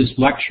end this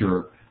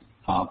lecture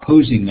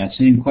posing that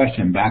same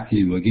question back to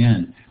you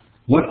again.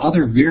 What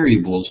other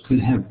variables could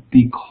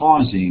be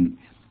causing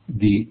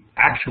the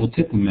actual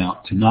tip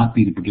amount to not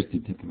be the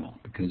predicted tip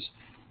amount? Because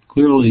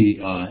clearly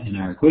in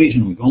our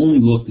equation we've only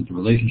looked at the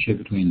relationship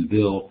between the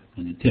bill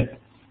and the tip.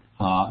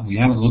 We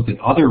haven't looked at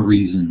other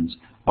reasons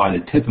why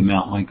the tip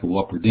amount might go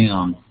up or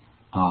down,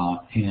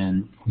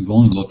 and we've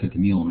only looked at the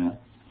meal amount.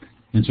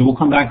 And so we'll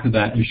come back to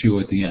that issue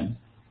at the end.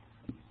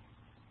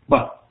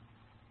 But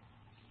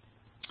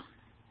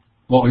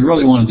what we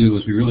really want to do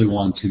is we really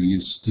want to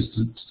use this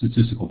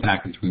statistical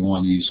package. We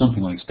want to use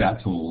something like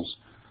StatTools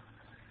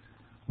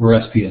or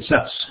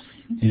SPSS.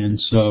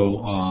 And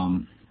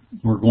so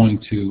we're going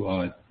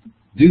to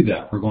do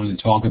that. We're going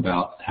to talk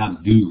about how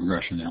to do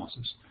regression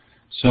analysis.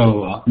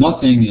 So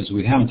nothing is,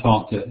 we haven't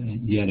talked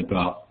yet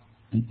about,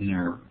 in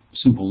our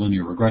simple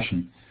linear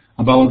regression,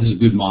 about whether this is a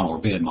good model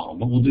or bad model,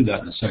 but we'll do that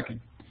in a second.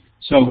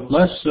 So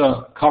let's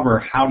cover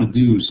how to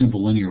do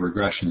simple linear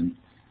regression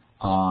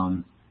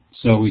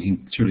so we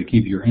can sort of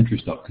keep your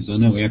interest up, because I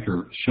know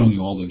after showing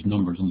you all those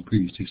numbers on the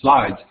previous two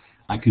slides,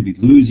 I could be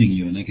losing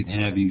you, and I could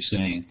have you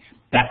saying,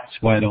 that's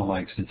why I don't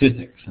like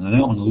statistics, and I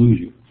don't want to lose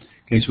you.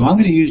 Okay, so I'm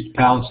going to use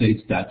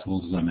Palisade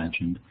StatTools, as I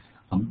mentioned.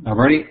 I've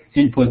already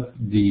input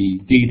the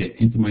data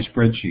into my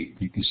spreadsheet.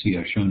 You can see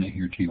I've shown it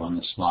here to you on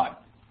this slide.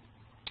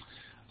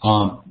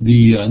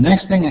 The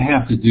next thing I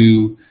have to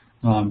do,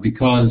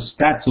 because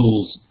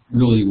StatTools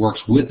really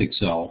works with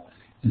Excel,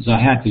 is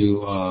I have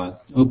to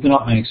open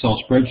up my Excel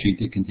spreadsheet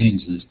that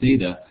contains this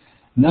data,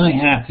 and then I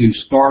have to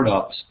start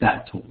up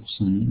StatTools,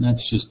 and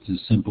that's just as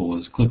simple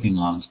as clicking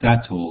on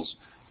StatTools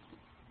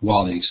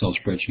while the Excel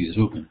spreadsheet is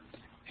open.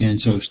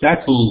 And so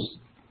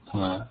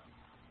StatTools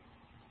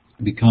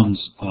becomes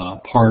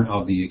part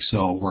of the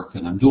Excel work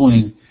that I'm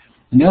doing.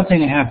 And the other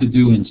thing I have to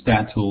do in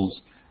StatTools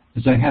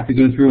is I have to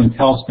go through and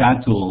tell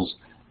StatTools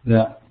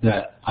that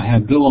I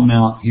have bill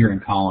amount here in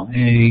column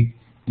A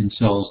in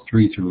cells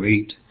 3 through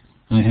 8,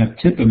 and I have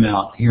tip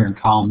amount here in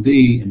column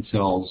B in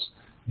cells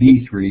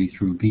B3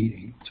 through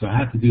B8. So I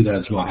have to do that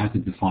as well. I have to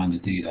define the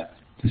data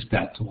to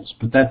StatTools,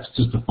 but that's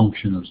just a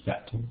function of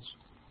StatTools.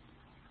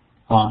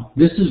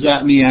 This is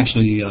me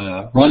actually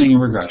running a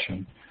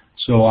regression.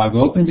 So I've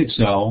opened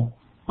Excel.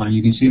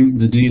 You can see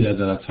the data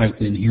that I've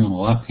typed in here on the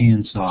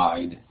left-hand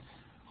side.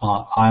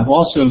 I've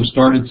also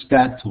started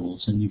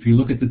StatTools, and if you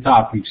look at the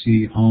top, you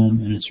see Home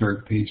and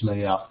Insert, Page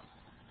Layout,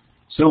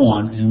 so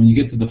on. And when you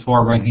get to the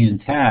far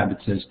right-hand tab, it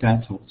says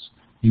StatTools.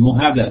 You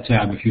won't have that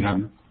tab if you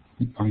haven't,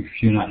 or if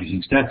you're not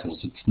using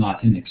StatTools. It's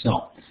not in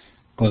Excel.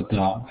 But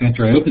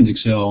after I opened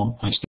Excel,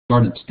 I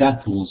started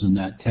StatTools, and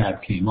that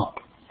tab came up.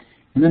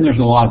 And then there's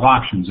a lot of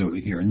options over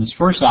here. And this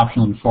first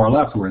option on the far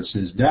left, where it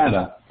says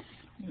Data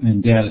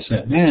and Data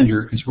Set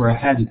Manager, is where I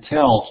had to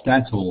tell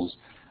StatTools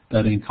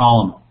that in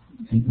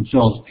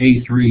cells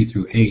A3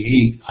 through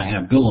A8, I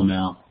have bill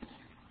amount,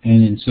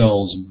 and in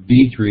cells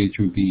B3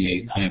 through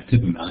B8, I have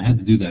tip amount. I had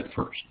to do that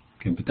first,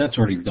 okay, but that's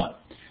already done.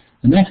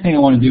 The next thing I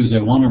want to do is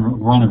I want to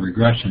run a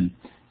regression,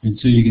 and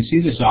so you can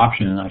see this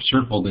option, and I've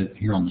circled it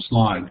here on the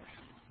slide,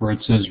 where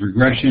it says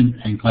Regression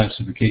and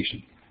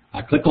Classification.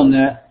 I click on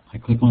that, I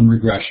click on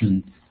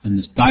Regression, and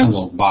this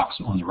dialog box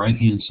on the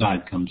right-hand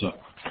side comes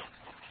up.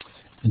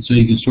 And so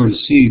you can sort of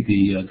see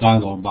the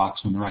dialog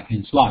box on the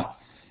right-hand slide.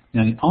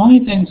 Now, the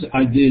only things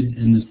I did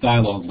in this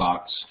dialog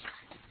box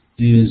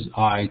is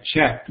I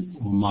checked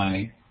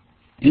my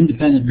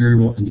independent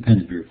variable,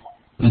 independent variable.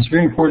 And it's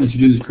very important that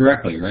you do this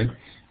correctly, right?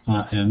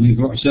 And we've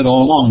said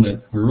all along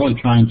that we're really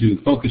trying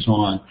to focus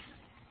on,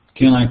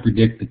 can I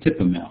predict the tip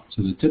amount?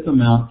 So the tip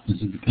amount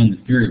is a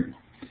dependent variable.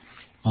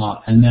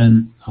 And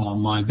then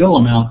my bill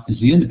amount is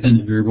the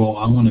independent variable.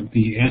 I want to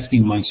be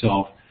asking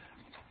myself,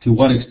 to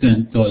what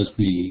extent does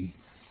the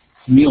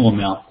meal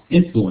amount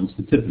influence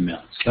the tip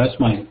amount? So that's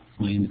my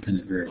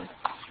independent variable.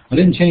 I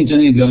didn't change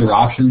any of the other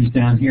options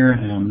down here,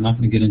 and I'm not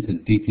going to get into the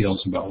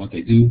details about what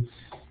they do,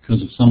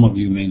 because some of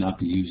you may not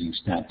be using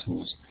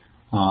StatTools.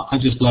 I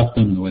just left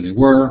them the way they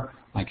were.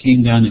 I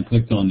came down and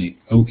clicked on the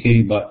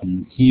OK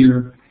button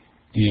here,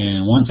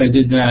 and once I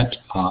did that,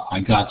 I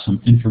got some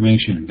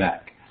information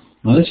back.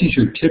 Now this is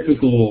your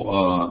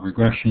typical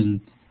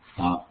regression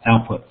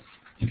output.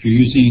 If you're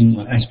using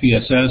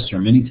SPSS or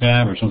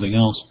Minitab or something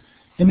else,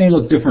 it may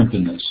look different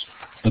than this.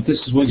 But this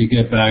is what you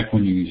get back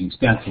when you're using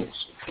stat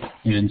tools.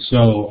 And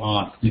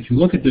so if you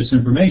look at this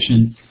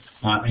information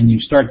and you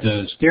start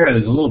to stare at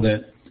it a little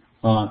bit,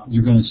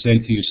 you're going to say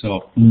to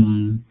yourself,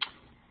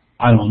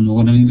 I don't know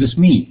what any of this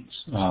means.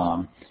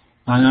 And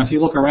if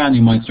you look around,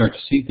 you might start to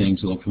see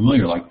things that look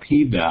familiar, like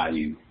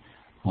p-value.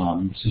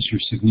 This is your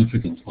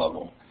significance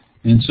level.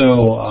 And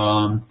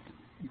so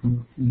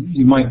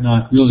you might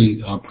not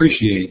really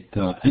appreciate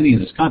any of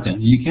this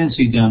content. You can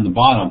see down the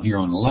bottom here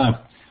on the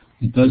left,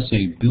 it does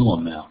say bill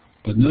amount.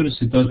 But notice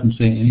it doesn't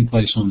say any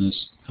place on this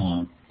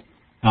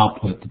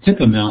output the tip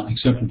amount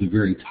except at the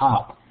very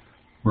top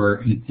where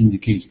it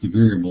indicates the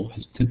variable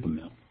is tip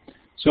amount.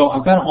 So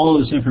I've got all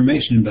of this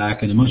information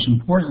back, and the most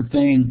important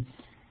thing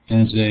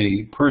as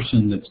a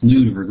person that's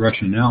new to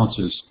regression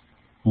analysis,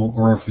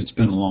 or if it's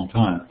been a long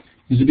time,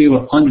 is to be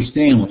able to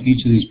understand what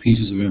each of these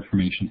pieces of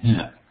information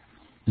have.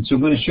 And so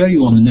I'm going to show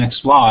you on the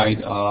next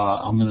slide,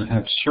 I'm going to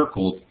have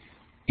circled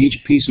each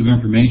piece of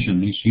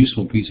information, each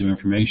useful piece of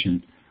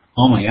information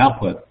on my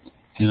output,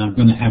 and I'm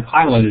going to have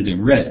highlighted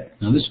in red.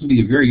 Now this would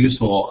be a very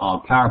useful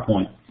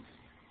PowerPoint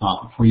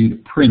for you to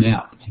print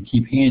out and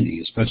keep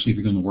handy, especially if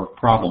you're going to work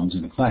problems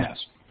in a class,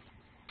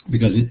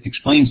 because it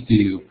explains to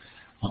you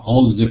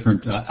all the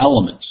different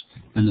elements.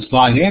 And the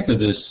slide after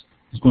this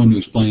is going to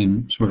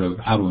explain sort of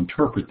how to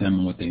interpret them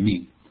and what they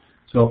mean.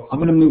 So I'm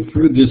going to move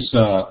through this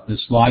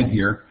slide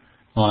here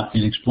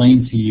and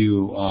explain to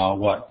you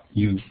what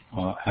you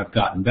have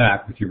gotten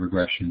back with your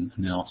regression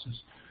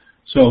analysis.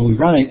 So we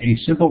run a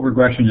simple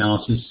regression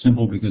analysis,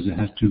 simple because it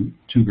has two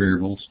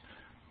variables,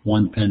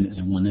 one dependent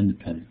and one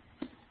independent.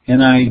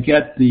 And I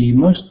get the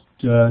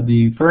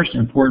first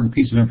important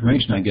piece of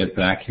information I get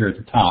back here at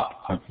the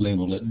top, I've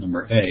labeled it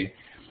number A,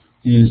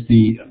 is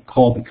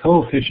called the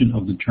coefficient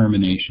of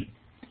determination.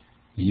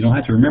 And you don't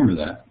have to remember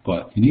that,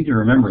 but you need to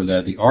remember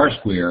that the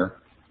R-square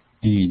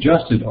and the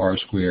adjusted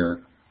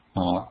R-square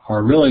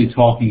are really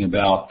talking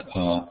about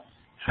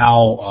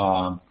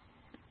how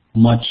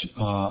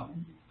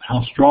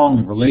strong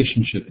the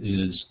relationship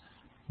is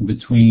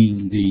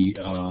between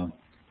the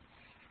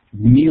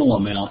meal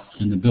amount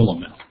and the bill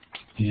amount.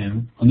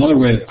 And another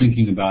way of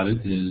thinking about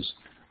it is,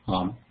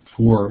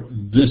 for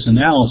this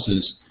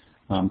analysis,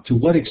 to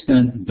what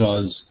extent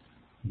does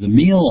the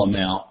meal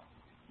amount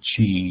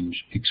change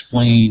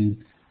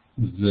explain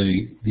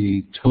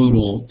the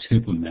total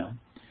tip amount?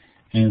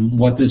 And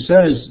what this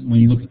says,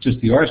 when you look at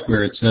just the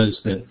R-square, it says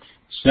that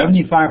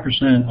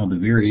 75% of the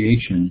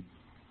variation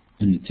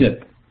in the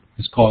tip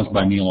is caused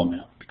by meal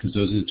amount, because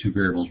those are the two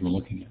variables we're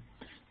looking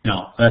at.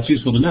 Now, that's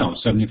useful to know,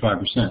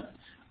 75%.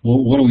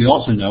 Well, what do we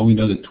also know? We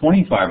know that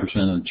 25%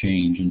 of the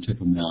change in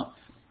tip amount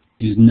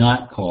is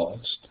not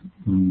caused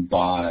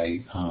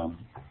by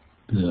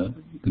the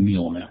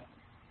meal amount.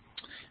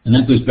 And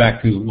that goes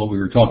back to what we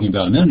were talking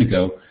about a minute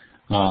ago,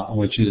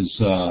 which is,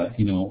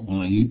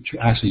 when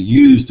I actually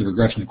used the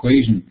regression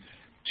equation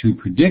to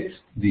predict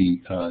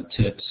the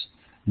tips,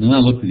 and then I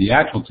looked at the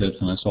actual tips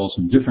and I saw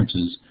some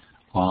differences,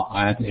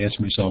 I had to ask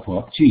myself,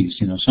 well, geez,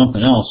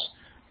 something else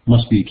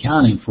must be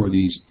accounting for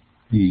these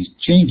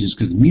changes,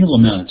 because the meal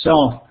amount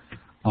itself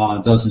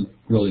doesn't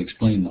really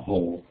explain the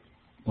whole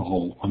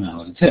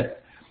amount of the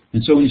tip.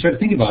 And so when you start to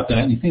think about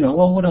that, you think,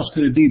 well, what else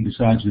could it be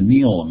besides the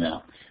meal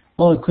amount?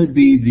 Well, it could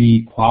be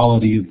the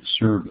quality of the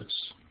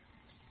service.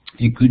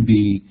 It could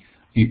be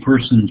a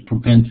person's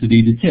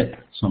propensity to tip.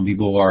 Some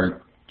people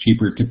are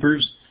cheaper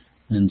tippers,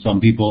 and some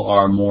people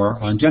are more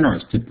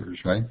generous tippers,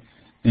 right?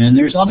 And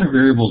there's other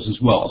variables as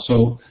well.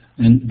 So,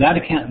 and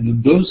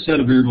those set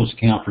of variables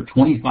account for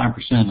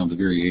 25% of the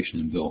variation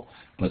in bill,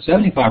 but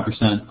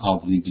 75%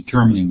 of the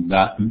determining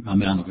that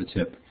amount of a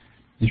tip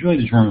is really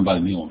determined by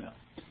the meal amount.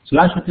 So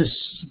that's what this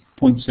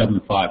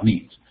 0.75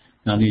 means.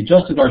 Now, the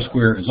adjusted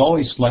R-square is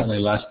always slightly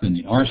less than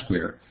the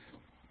R-square,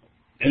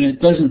 and it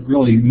doesn't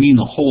really mean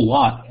a whole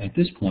lot at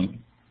this point.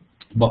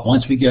 But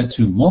once we get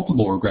to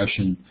multiple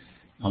regression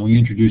and we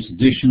introduce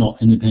additional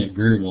independent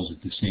variables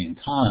at the same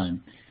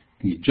time,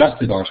 the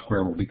adjusted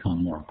R-square will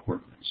become more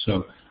important.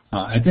 So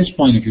at this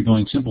point, if you're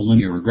doing simple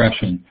linear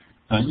regression,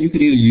 you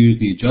could either use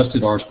the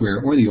adjusted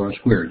R-square or the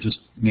R-square. Just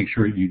make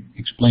sure you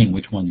explain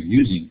which one you're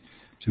using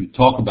to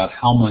talk about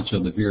how much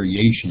of the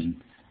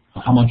variation,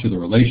 how much of the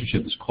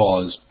relationship is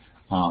caused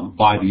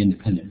by the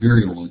independent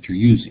variable that you're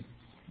using.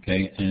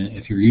 Okay, and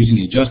if you're using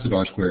the adjusted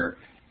R-square,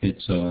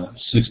 it's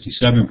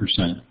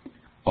 67%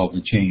 of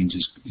the change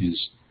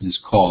is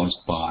caused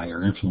by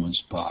or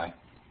influenced by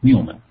meal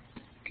amount.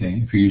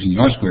 Okay, if you're using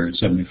the R-square,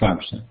 it's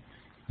 75%.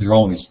 They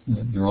always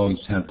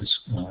have this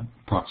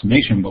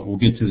approximation, but we'll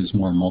get to this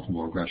more in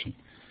multiple regression.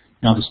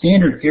 Now, the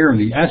standard error of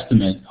the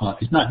estimate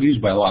is not used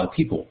by a lot of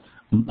people.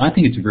 I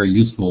think it's a very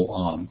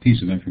useful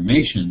piece of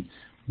information.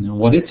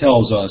 What it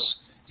tells us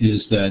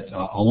is that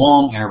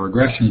along our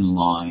regression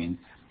line,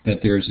 that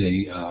there's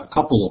a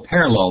couple of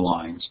parallel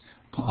lines,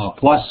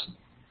 plus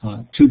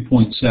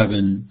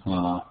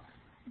 2.7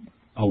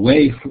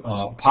 away,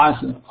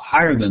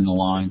 higher than the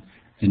line,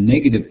 and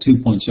negative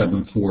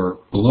 2.74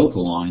 below the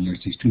line.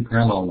 There's these two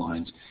parallel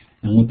lines.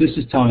 And what this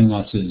is telling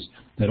us is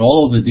that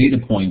all of the data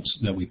points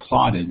that we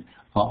plotted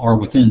are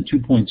within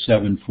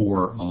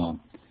 2.74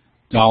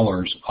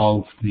 dollars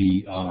of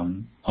the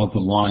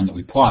line that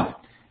we plotted.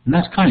 And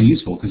that's kind of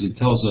useful because it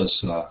tells us,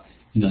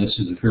 this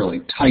is a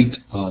fairly tight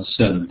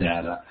set of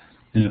data.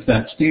 And if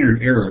that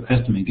standard error of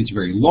estimate gets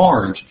very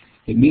large,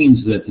 it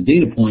means that the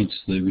data points,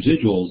 the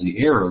residuals, the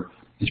error,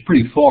 is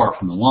pretty far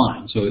from the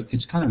line. So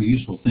it's kind of a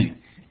useful thing.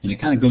 And it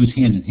kind of goes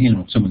hand in hand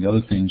with some of the other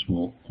things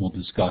we'll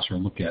discuss or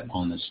look at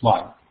on this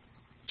slide.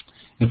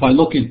 If I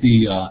look at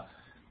the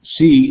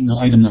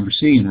item number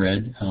C in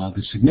red,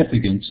 the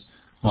significance,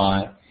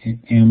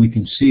 and we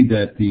can see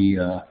that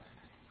the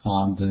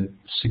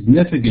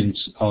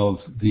significance of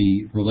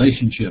the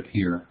relationship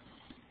here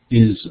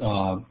is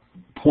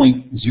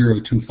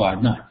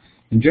 0.0259.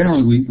 And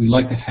generally, we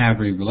like to have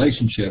a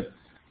relationship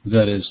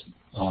that is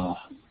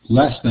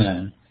less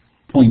than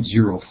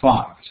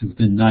 0.05, so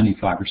within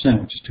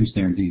 95%, which is 2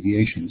 standard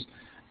deviations.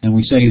 And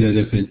we say that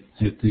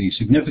if the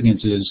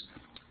significance is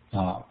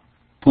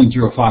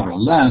 0.05 or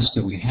less,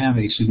 that we have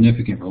a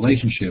significant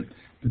relationship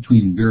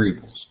between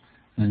variables.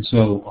 And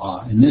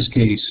so in this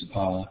case,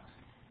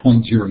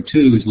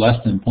 0.02 is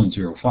less than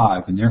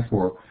 0.05, and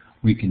therefore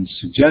we can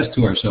suggest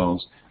to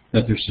ourselves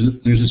that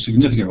there's a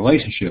significant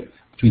relationship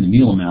between the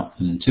meal amount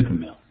and the tip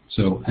amount.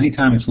 So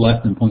anytime it's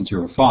less than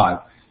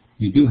 0.05,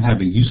 you do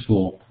have a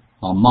useful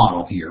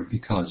model here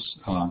because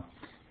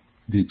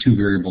the two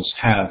variables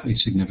have a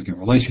significant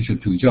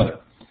relationship to each other.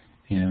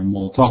 And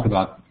we'll talk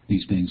about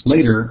these things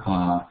later,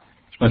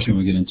 especially when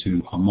we get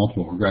into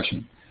multiple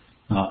regression.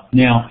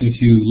 Now,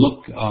 if you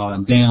look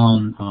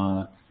down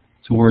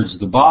towards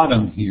the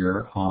bottom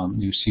here,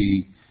 you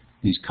see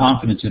these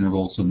confidence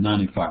intervals of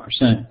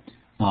 95%.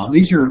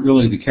 These are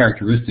really the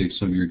characteristics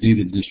of your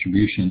data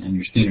distribution and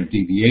your standard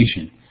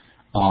deviation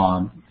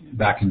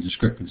back in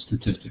descriptive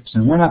statistics.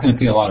 And we're not going to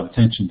pay a lot of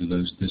attention to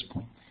those at this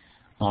point.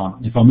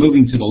 If I'm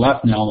moving to the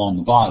left now along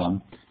the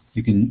bottom,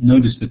 you can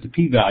notice that the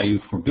p-value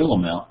for bill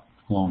amount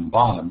along the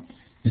bottom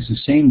is the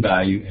same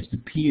value as the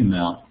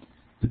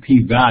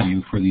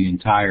p-value for the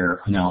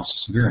entire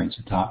analysis of variance,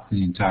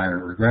 the entire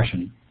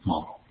regression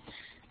model.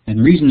 And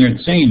the reason they're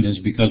the same is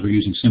because we're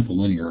using simple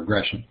linear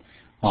regression.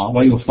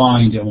 What you'll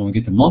find that when we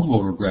get to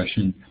multiple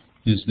regression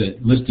is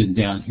that listed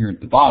down here at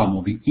the bottom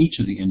will be each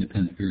of the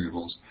independent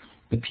variables.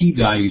 The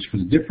p-values for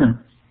the different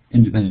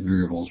independent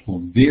variables will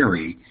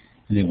vary,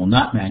 and they will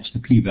not match the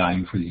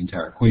p-value for the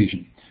entire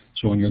equation.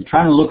 So when you're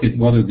trying to look at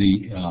whether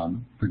the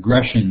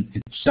regression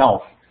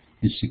itself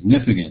is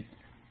significant,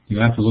 you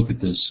have to look at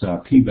this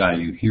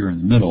p-value here in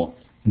the middle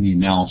in the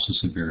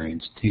analysis of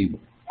variance table.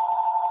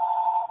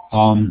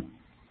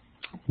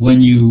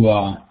 When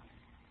you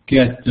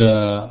get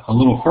a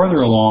little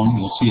further along,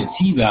 you'll see a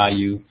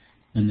t-value,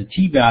 and the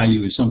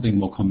t-value is something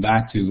we'll come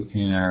back to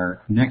in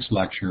our next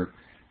lecture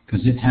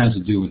because it has to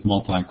do with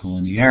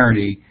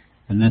multicollinearity,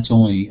 and that's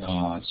only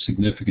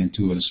significant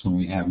to us when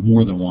we have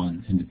more than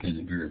one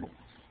independent variable.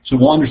 So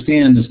we'll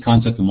understand this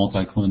concept of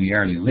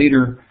multicollinearity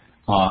later,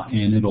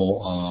 and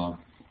it'll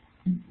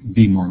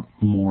be more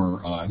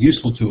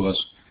useful to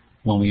us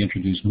when we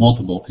introduce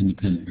multiple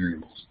independent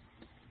variables.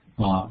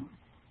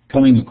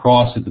 Coming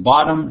across at the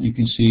bottom, you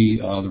can see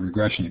the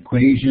regression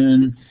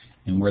equation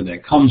and where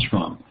that comes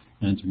from.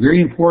 And it's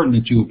very important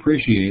that you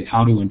appreciate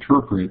how to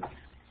interpret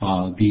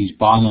these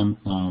bottom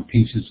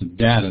pieces of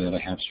data that I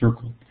have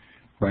circled.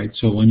 Right?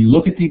 So when you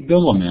look at the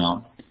bill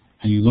amount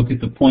and you look at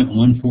the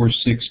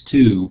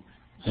 0.1462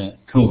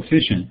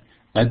 coefficient,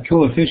 that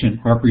coefficient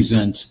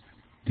represents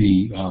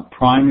the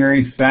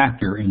primary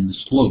factor in the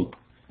slope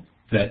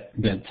that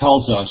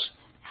tells us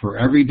for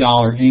every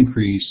dollar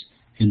increase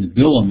in the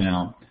bill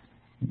amount,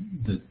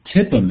 the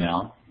tip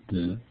amount,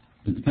 the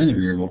dependent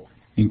variable,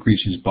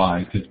 increases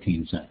by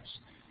 15 cents.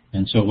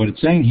 And so what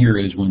it's saying here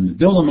is when the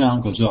bill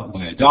amount goes up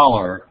by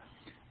 $1,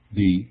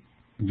 the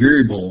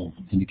variable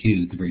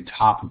indicated at the very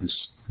top of this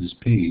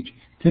page,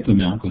 tip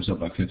amount, goes up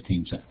by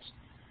 15 cents.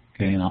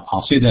 Okay, and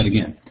I'll say that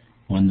again.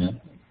 When the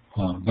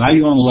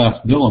value on the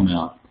left, bill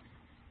amount,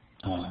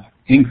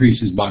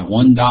 increases by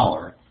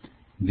 $1,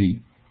 the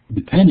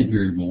dependent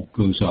variable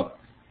goes up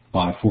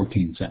by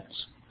 14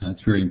 cents.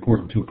 That's very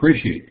important to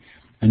appreciate.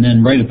 And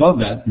then right above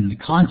that, in the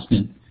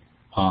constant,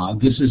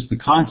 the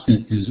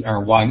constant is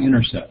our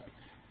y-intercept.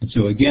 And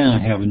so again, I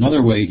have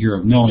another way here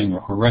of knowing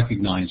or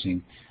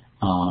recognizing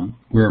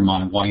where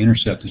my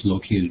y-intercept is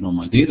located on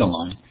my data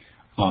line.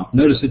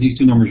 Notice that these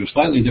two numbers are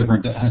slightly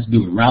different. That has to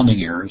do with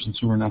rounding errors, and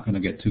so we're not going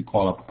to get too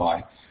caught up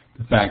by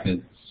the fact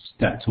that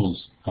StatTools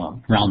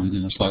rounded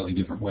in a slightly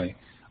different way.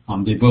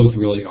 They both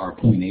really are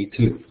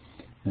 0.82.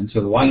 And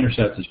so the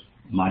y-intercept is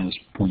minus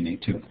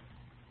 0.82.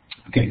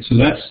 Okay, so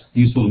that's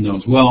useful to know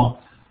as well.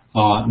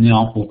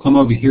 Now we'll come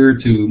over here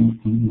to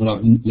what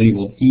I've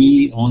labeled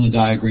E on the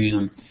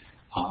diagram,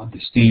 the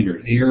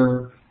standard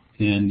error.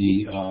 And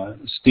the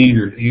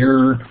standard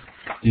error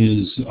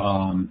is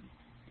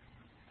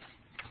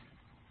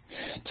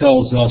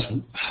tells us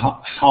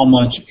how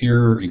much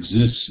error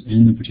exists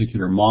in the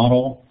particular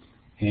model.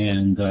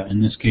 And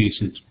in this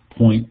case, it's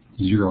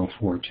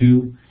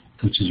 0.042,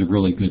 which is a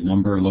really good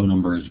number. A low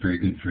number is very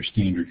good for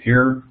standard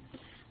error.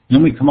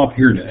 Then we come up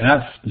here to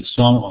F, the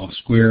sum of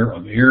square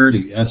of error,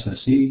 the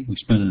SSE. We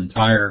spent an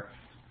entire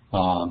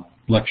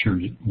lecture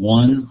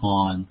 1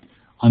 on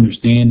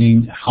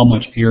understanding how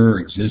much error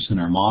exists in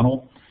our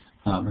model.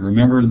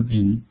 Remember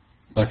in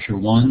lecture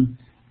 1,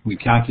 we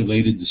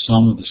calculated the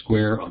sum of the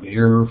square of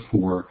error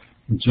for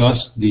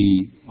just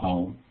the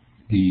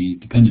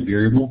dependent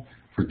variable,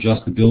 for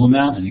just the bill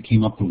amount, and it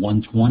came up to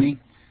 120.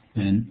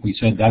 And we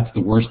said that's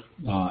the worst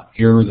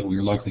error that we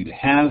are likely to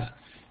have.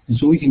 And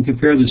so we can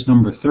compare this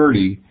number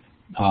 30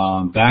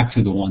 back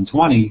to the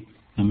 120,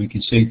 and we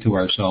can say to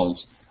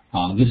ourselves,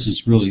 this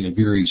is really a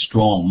very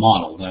strong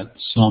model. That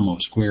sum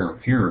of square of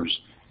errors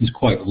is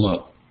quite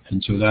low.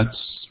 And so that's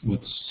what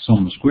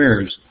sum of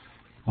squares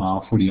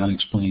for the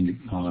unexplained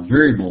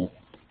variable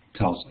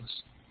tells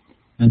us.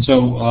 And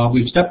so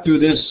we've stepped through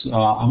this.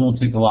 I won't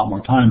take a lot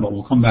more time, but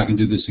we'll come back and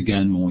do this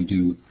again when we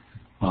do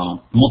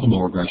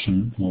multiple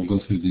regression. We'll go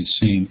through the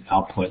same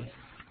output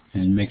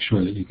and make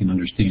sure that you can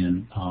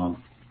understand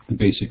the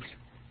basic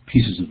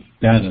pieces of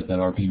data that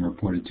are being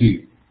reported to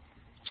you.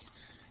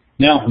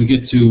 Now we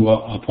get to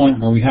a point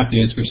where we have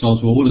to ask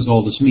ourselves, well, what does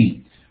all this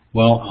mean?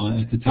 Well,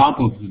 at the top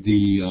of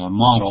the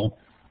model,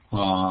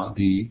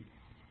 the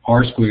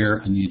R square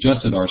and the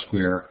adjusted R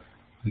square,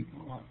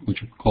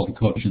 which are called the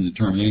coefficient of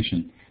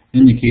determination,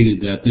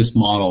 indicated that this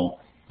model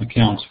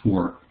accounts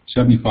for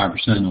 75%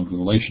 of the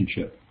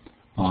relationship,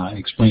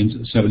 explains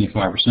 75%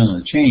 of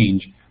the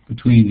change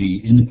between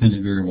the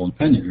independent variable and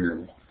dependent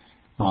variable.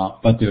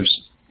 But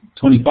there's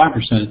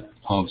 25%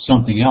 of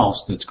something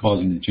else that's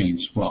causing the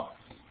change as well.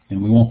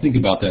 And we won't think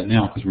about that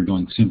now because we're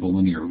doing simple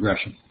linear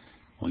regression.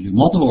 When we do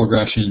multiple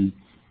regression,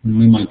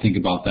 we might think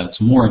about that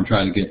some more and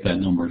try to get that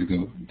number to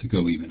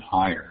go even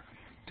higher,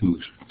 to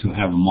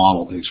have a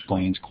model that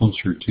explains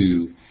closer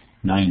to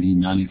 90,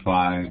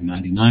 95,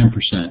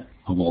 99%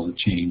 of all the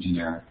change in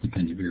our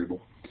dependent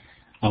variable.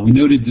 We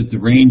noted that the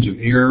range of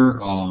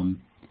error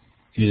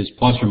is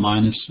plus or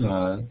minus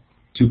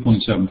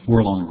 2.74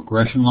 along the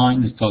regression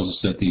line. This tells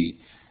us that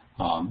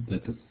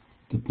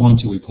the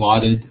points that we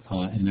plotted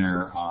in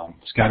our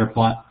scatter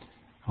plot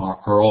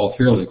are all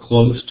fairly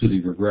close to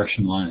the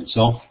regression line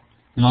itself.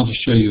 And I'll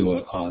just show you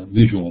a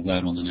visual of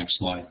that on the next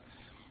slide.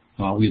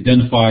 We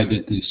identified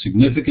that the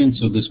significance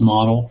of this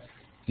model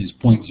is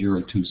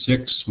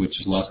 0.026, which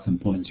is less than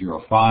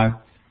 0.05.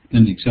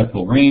 In the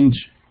acceptable range,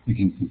 we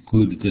can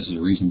conclude that this is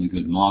a reasonably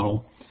good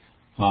model.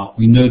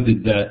 We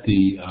noted that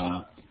the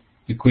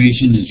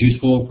equation is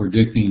useful for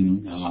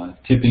predicting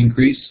tip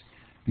increase,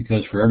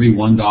 because for every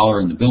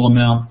 $1 in the bill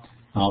amount,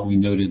 we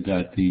noted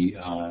that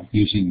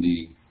using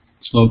the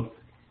slope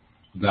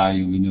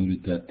value, we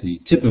noted that the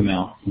tip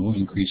amount will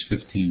increase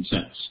 15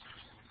 cents.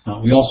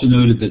 We also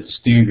noted that the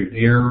standard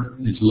error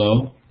is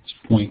low. It's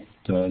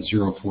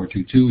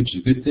 0.0422, which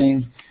is a good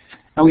thing.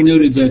 And we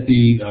noted that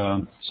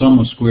the sum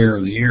of square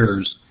of the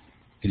errors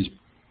is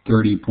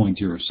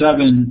 30.07.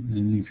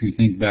 And if you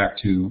think back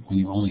to when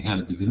you only had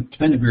a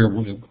dependent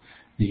variable,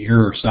 the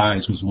error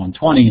size was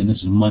 120, and this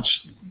is a much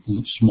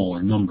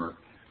smaller number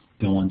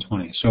than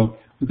 120. So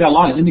we've got a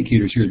lot of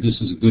indicators here. This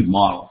is a good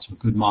model. It's a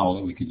good model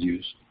that we could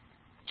use.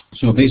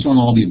 So based on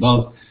all the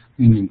above,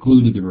 we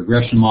concluded the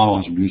regression model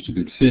has produced a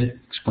good fit,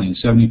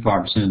 explains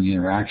 75% of the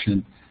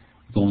interaction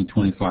with only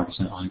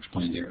 25%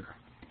 unexplained error.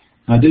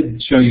 Now, I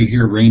did show you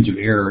here range of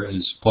error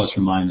is plus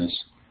or minus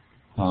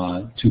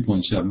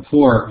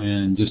 2.74,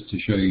 and just to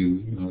show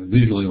you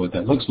visually what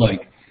that looks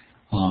like,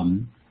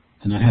 and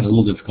I had a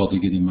little difficulty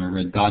getting my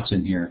red dots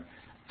in here,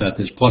 that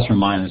this plus or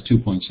minus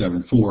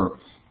 2.74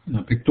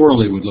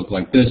 pictorially would look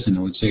like this, and it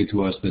would say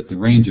to us that the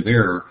range of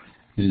error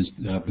is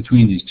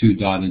between these two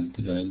dotted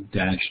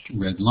dashed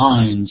red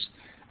lines,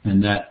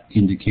 and that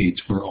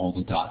indicates where all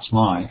the dots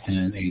lie.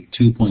 And a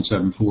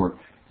 2.74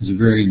 is a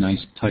very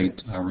nice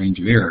tight range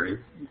of error. It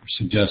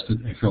suggests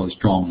a fairly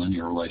strong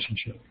linear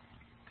relationship.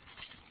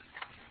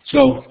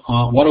 So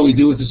what do we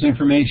do with this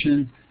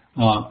information?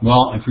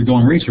 Well, if you're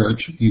doing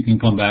research, you can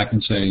come back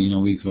and say,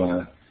 we've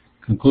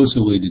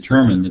conclusively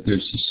determined that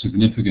there's a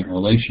significant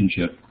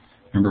relationship.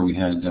 Remember, we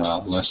had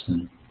less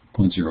than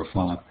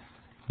 0.05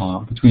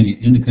 between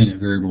the independent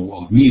variable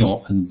of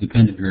meal and the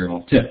dependent variable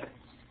of tip.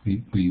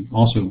 We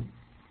also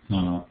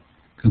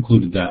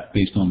concluded that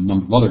based on a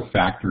number of other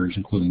factors,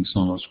 including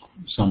sum of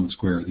the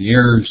square of the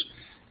errors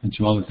and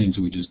some other things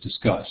that we just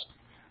discussed.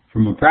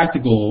 From a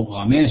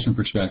practical management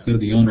perspective,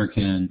 the owner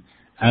can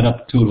add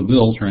up the total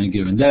bills for any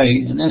given day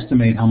and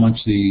estimate how much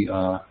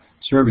the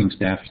serving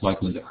staff is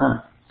likely to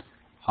earn.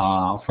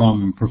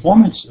 From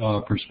performance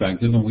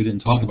perspective, and we didn't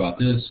talk about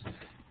this,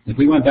 if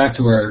we went back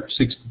to our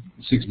six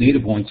data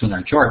points on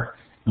our chart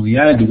and we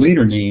added the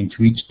waiter name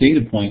to each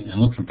data point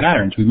and look for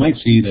patterns, we might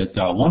see that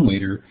one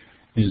waiter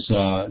is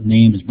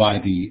name is by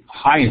the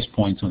highest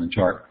points on the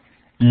chart,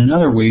 and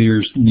another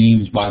waiter's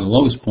name is by the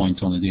lowest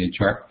points on the data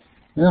chart.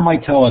 And that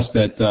might tell us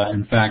that,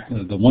 in fact,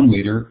 the one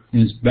waiter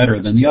is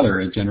better than the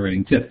other at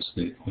generating tips.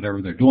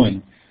 Whatever they're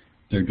doing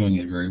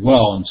it very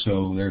well, and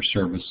so their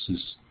service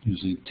is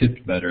usually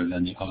tipped better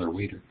than the other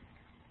waiter.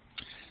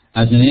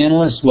 As an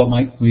analyst, what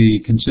might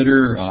we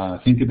consider,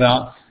 think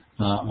about?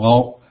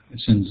 Well,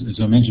 since, as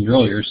I mentioned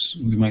earlier,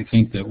 we might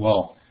think that,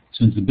 well,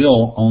 since the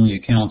bill only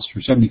accounts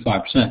for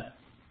 75%,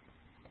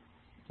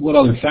 what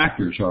other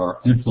factors are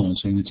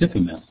influencing the tip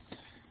amount?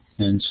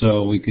 And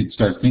so we could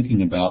start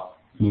thinking about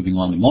moving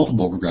on to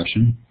multiple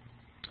regression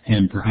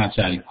and perhaps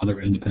adding other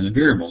independent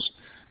variables,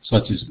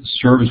 such as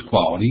service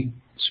quality,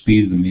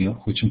 speed of the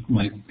meal, which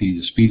might be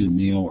the speed of the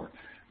meal, or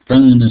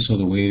friendliness of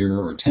the waiter,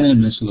 or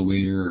attentiveness of the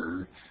waiter,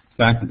 or the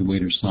fact that the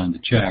waiter signed the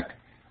check.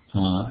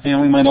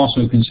 And we might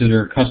also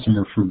consider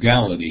customer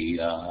frugality,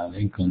 the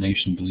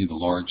inclination to leave a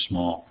large,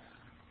 small,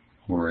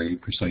 or a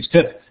precise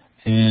tip.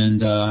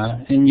 And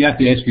you have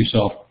to ask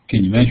yourself,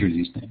 can you measure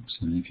these things?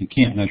 And if you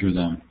can't measure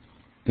them,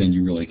 then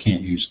you really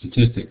can't use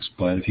statistics.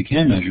 But if you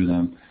can measure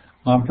them,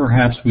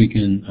 perhaps we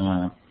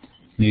can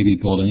maybe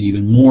build an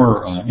even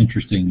more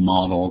interesting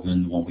model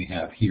than what we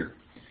have here.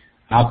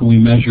 How can we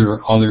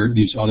measure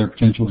these other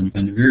potential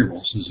independent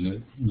variables is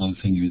another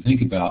thing you would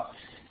think about.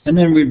 And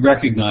then we'd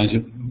recognize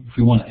that if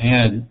we want to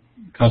add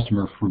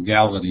customer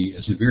frugality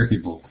as a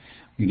variable,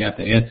 we'd have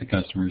to ask the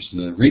customers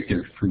to rate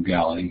their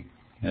frugality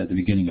at the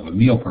beginning of a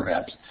meal,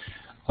 perhaps.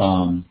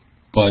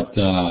 But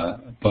that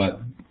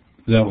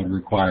would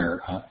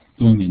require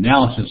doing the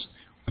analysis.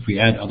 If we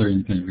add other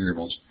independent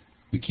variables,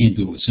 we can't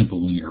do it with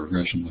simple linear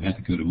regression. We have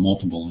to go to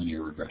multiple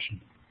linear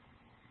regression.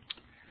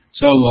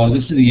 So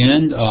this is the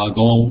end. Our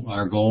goal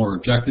or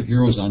objective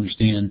here was to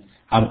understand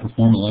how to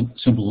perform a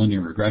simple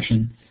linear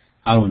regression,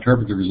 how to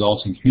interpret the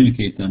results and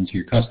communicate them to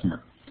your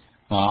customer.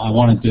 I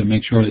wanted to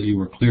make sure that you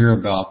were clear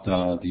about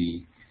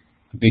the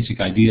basic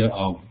idea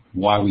of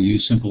why we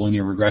use simple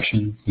linear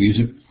regression. We use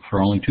it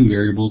for only two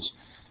variables.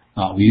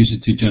 We use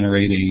it to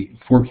generate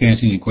a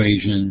forecasting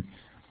equation,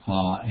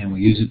 and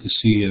we use it to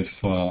see if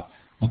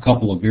a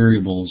couple of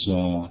variables,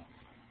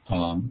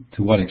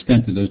 to what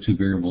extent do those two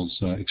variables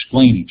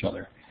explain each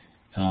other.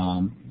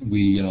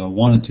 We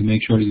wanted to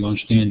make sure that you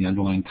understand the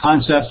underlying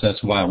concepts.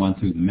 That's why I went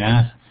through the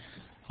math.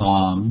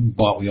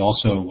 But we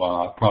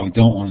also probably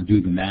don't want to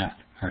do the math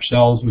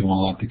ourselves. We want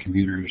to let the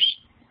computer's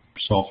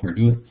software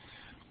do it.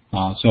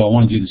 So I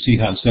wanted you to see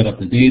how to set up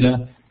the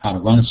data, how to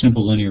run a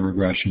simple linear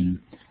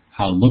regression,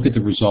 how to look at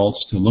the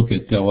results, to look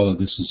at whether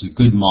this is a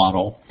good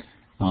model,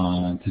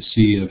 to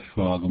see if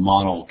the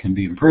model can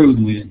be improved.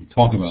 And we didn't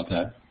talk about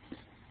that,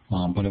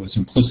 but it was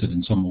implicit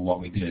in some of what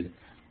we did.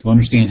 To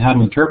understand how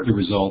to interpret the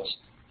results,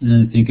 and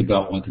then think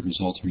about what the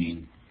results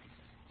mean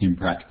in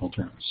practical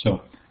terms.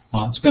 So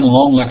it's been a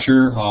long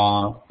lecture,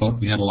 but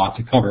we had a lot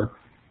to cover.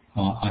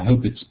 I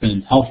hope it's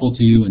been helpful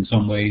to you in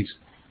some ways.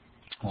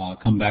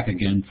 Come back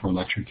again for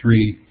lecture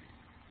 3,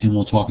 and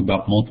we'll talk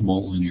about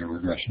multiple linear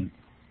regression.